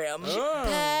Instagram.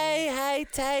 Pie, high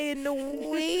tide in the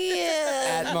wind.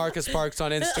 At Marcus Parks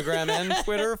on Instagram and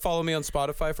Twitter. Follow me on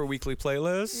Spotify for weekly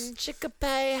playlists.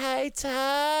 Chick-a-pie, high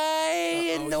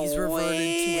tide in the He's reverted to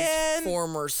his wind.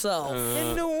 former self.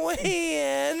 In the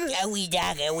wind. Are we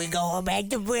back? Are we going back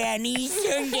to Brownie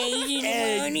Sundays in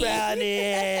the morning?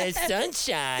 Brownie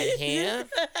sunshine here.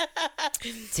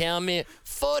 Tell me,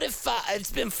 45.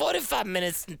 It's been 45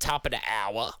 minutes on top of the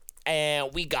hour. And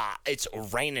it's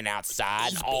raining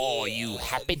outside. All you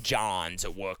happy Johns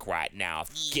at work right now,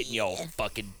 getting your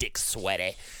fucking dick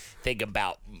sweaty. Think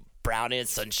about brownie and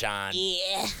sunshine.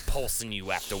 Yeah. Pulsing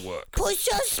you after work. Put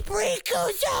some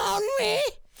sprinkles on me.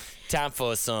 Time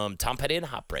for some Tom Petty and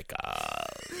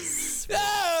Heartbreakers.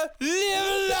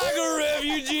 Living like a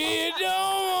refugee,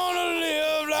 don't wanna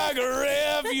live like a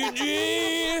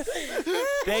refugee.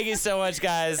 Thank you so much,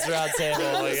 guys. Round table.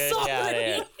 We're gonna get out of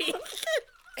here.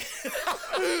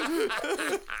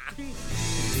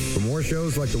 For more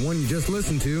shows like the one you just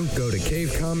listened to, go to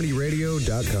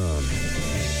cavecomedyradio.com.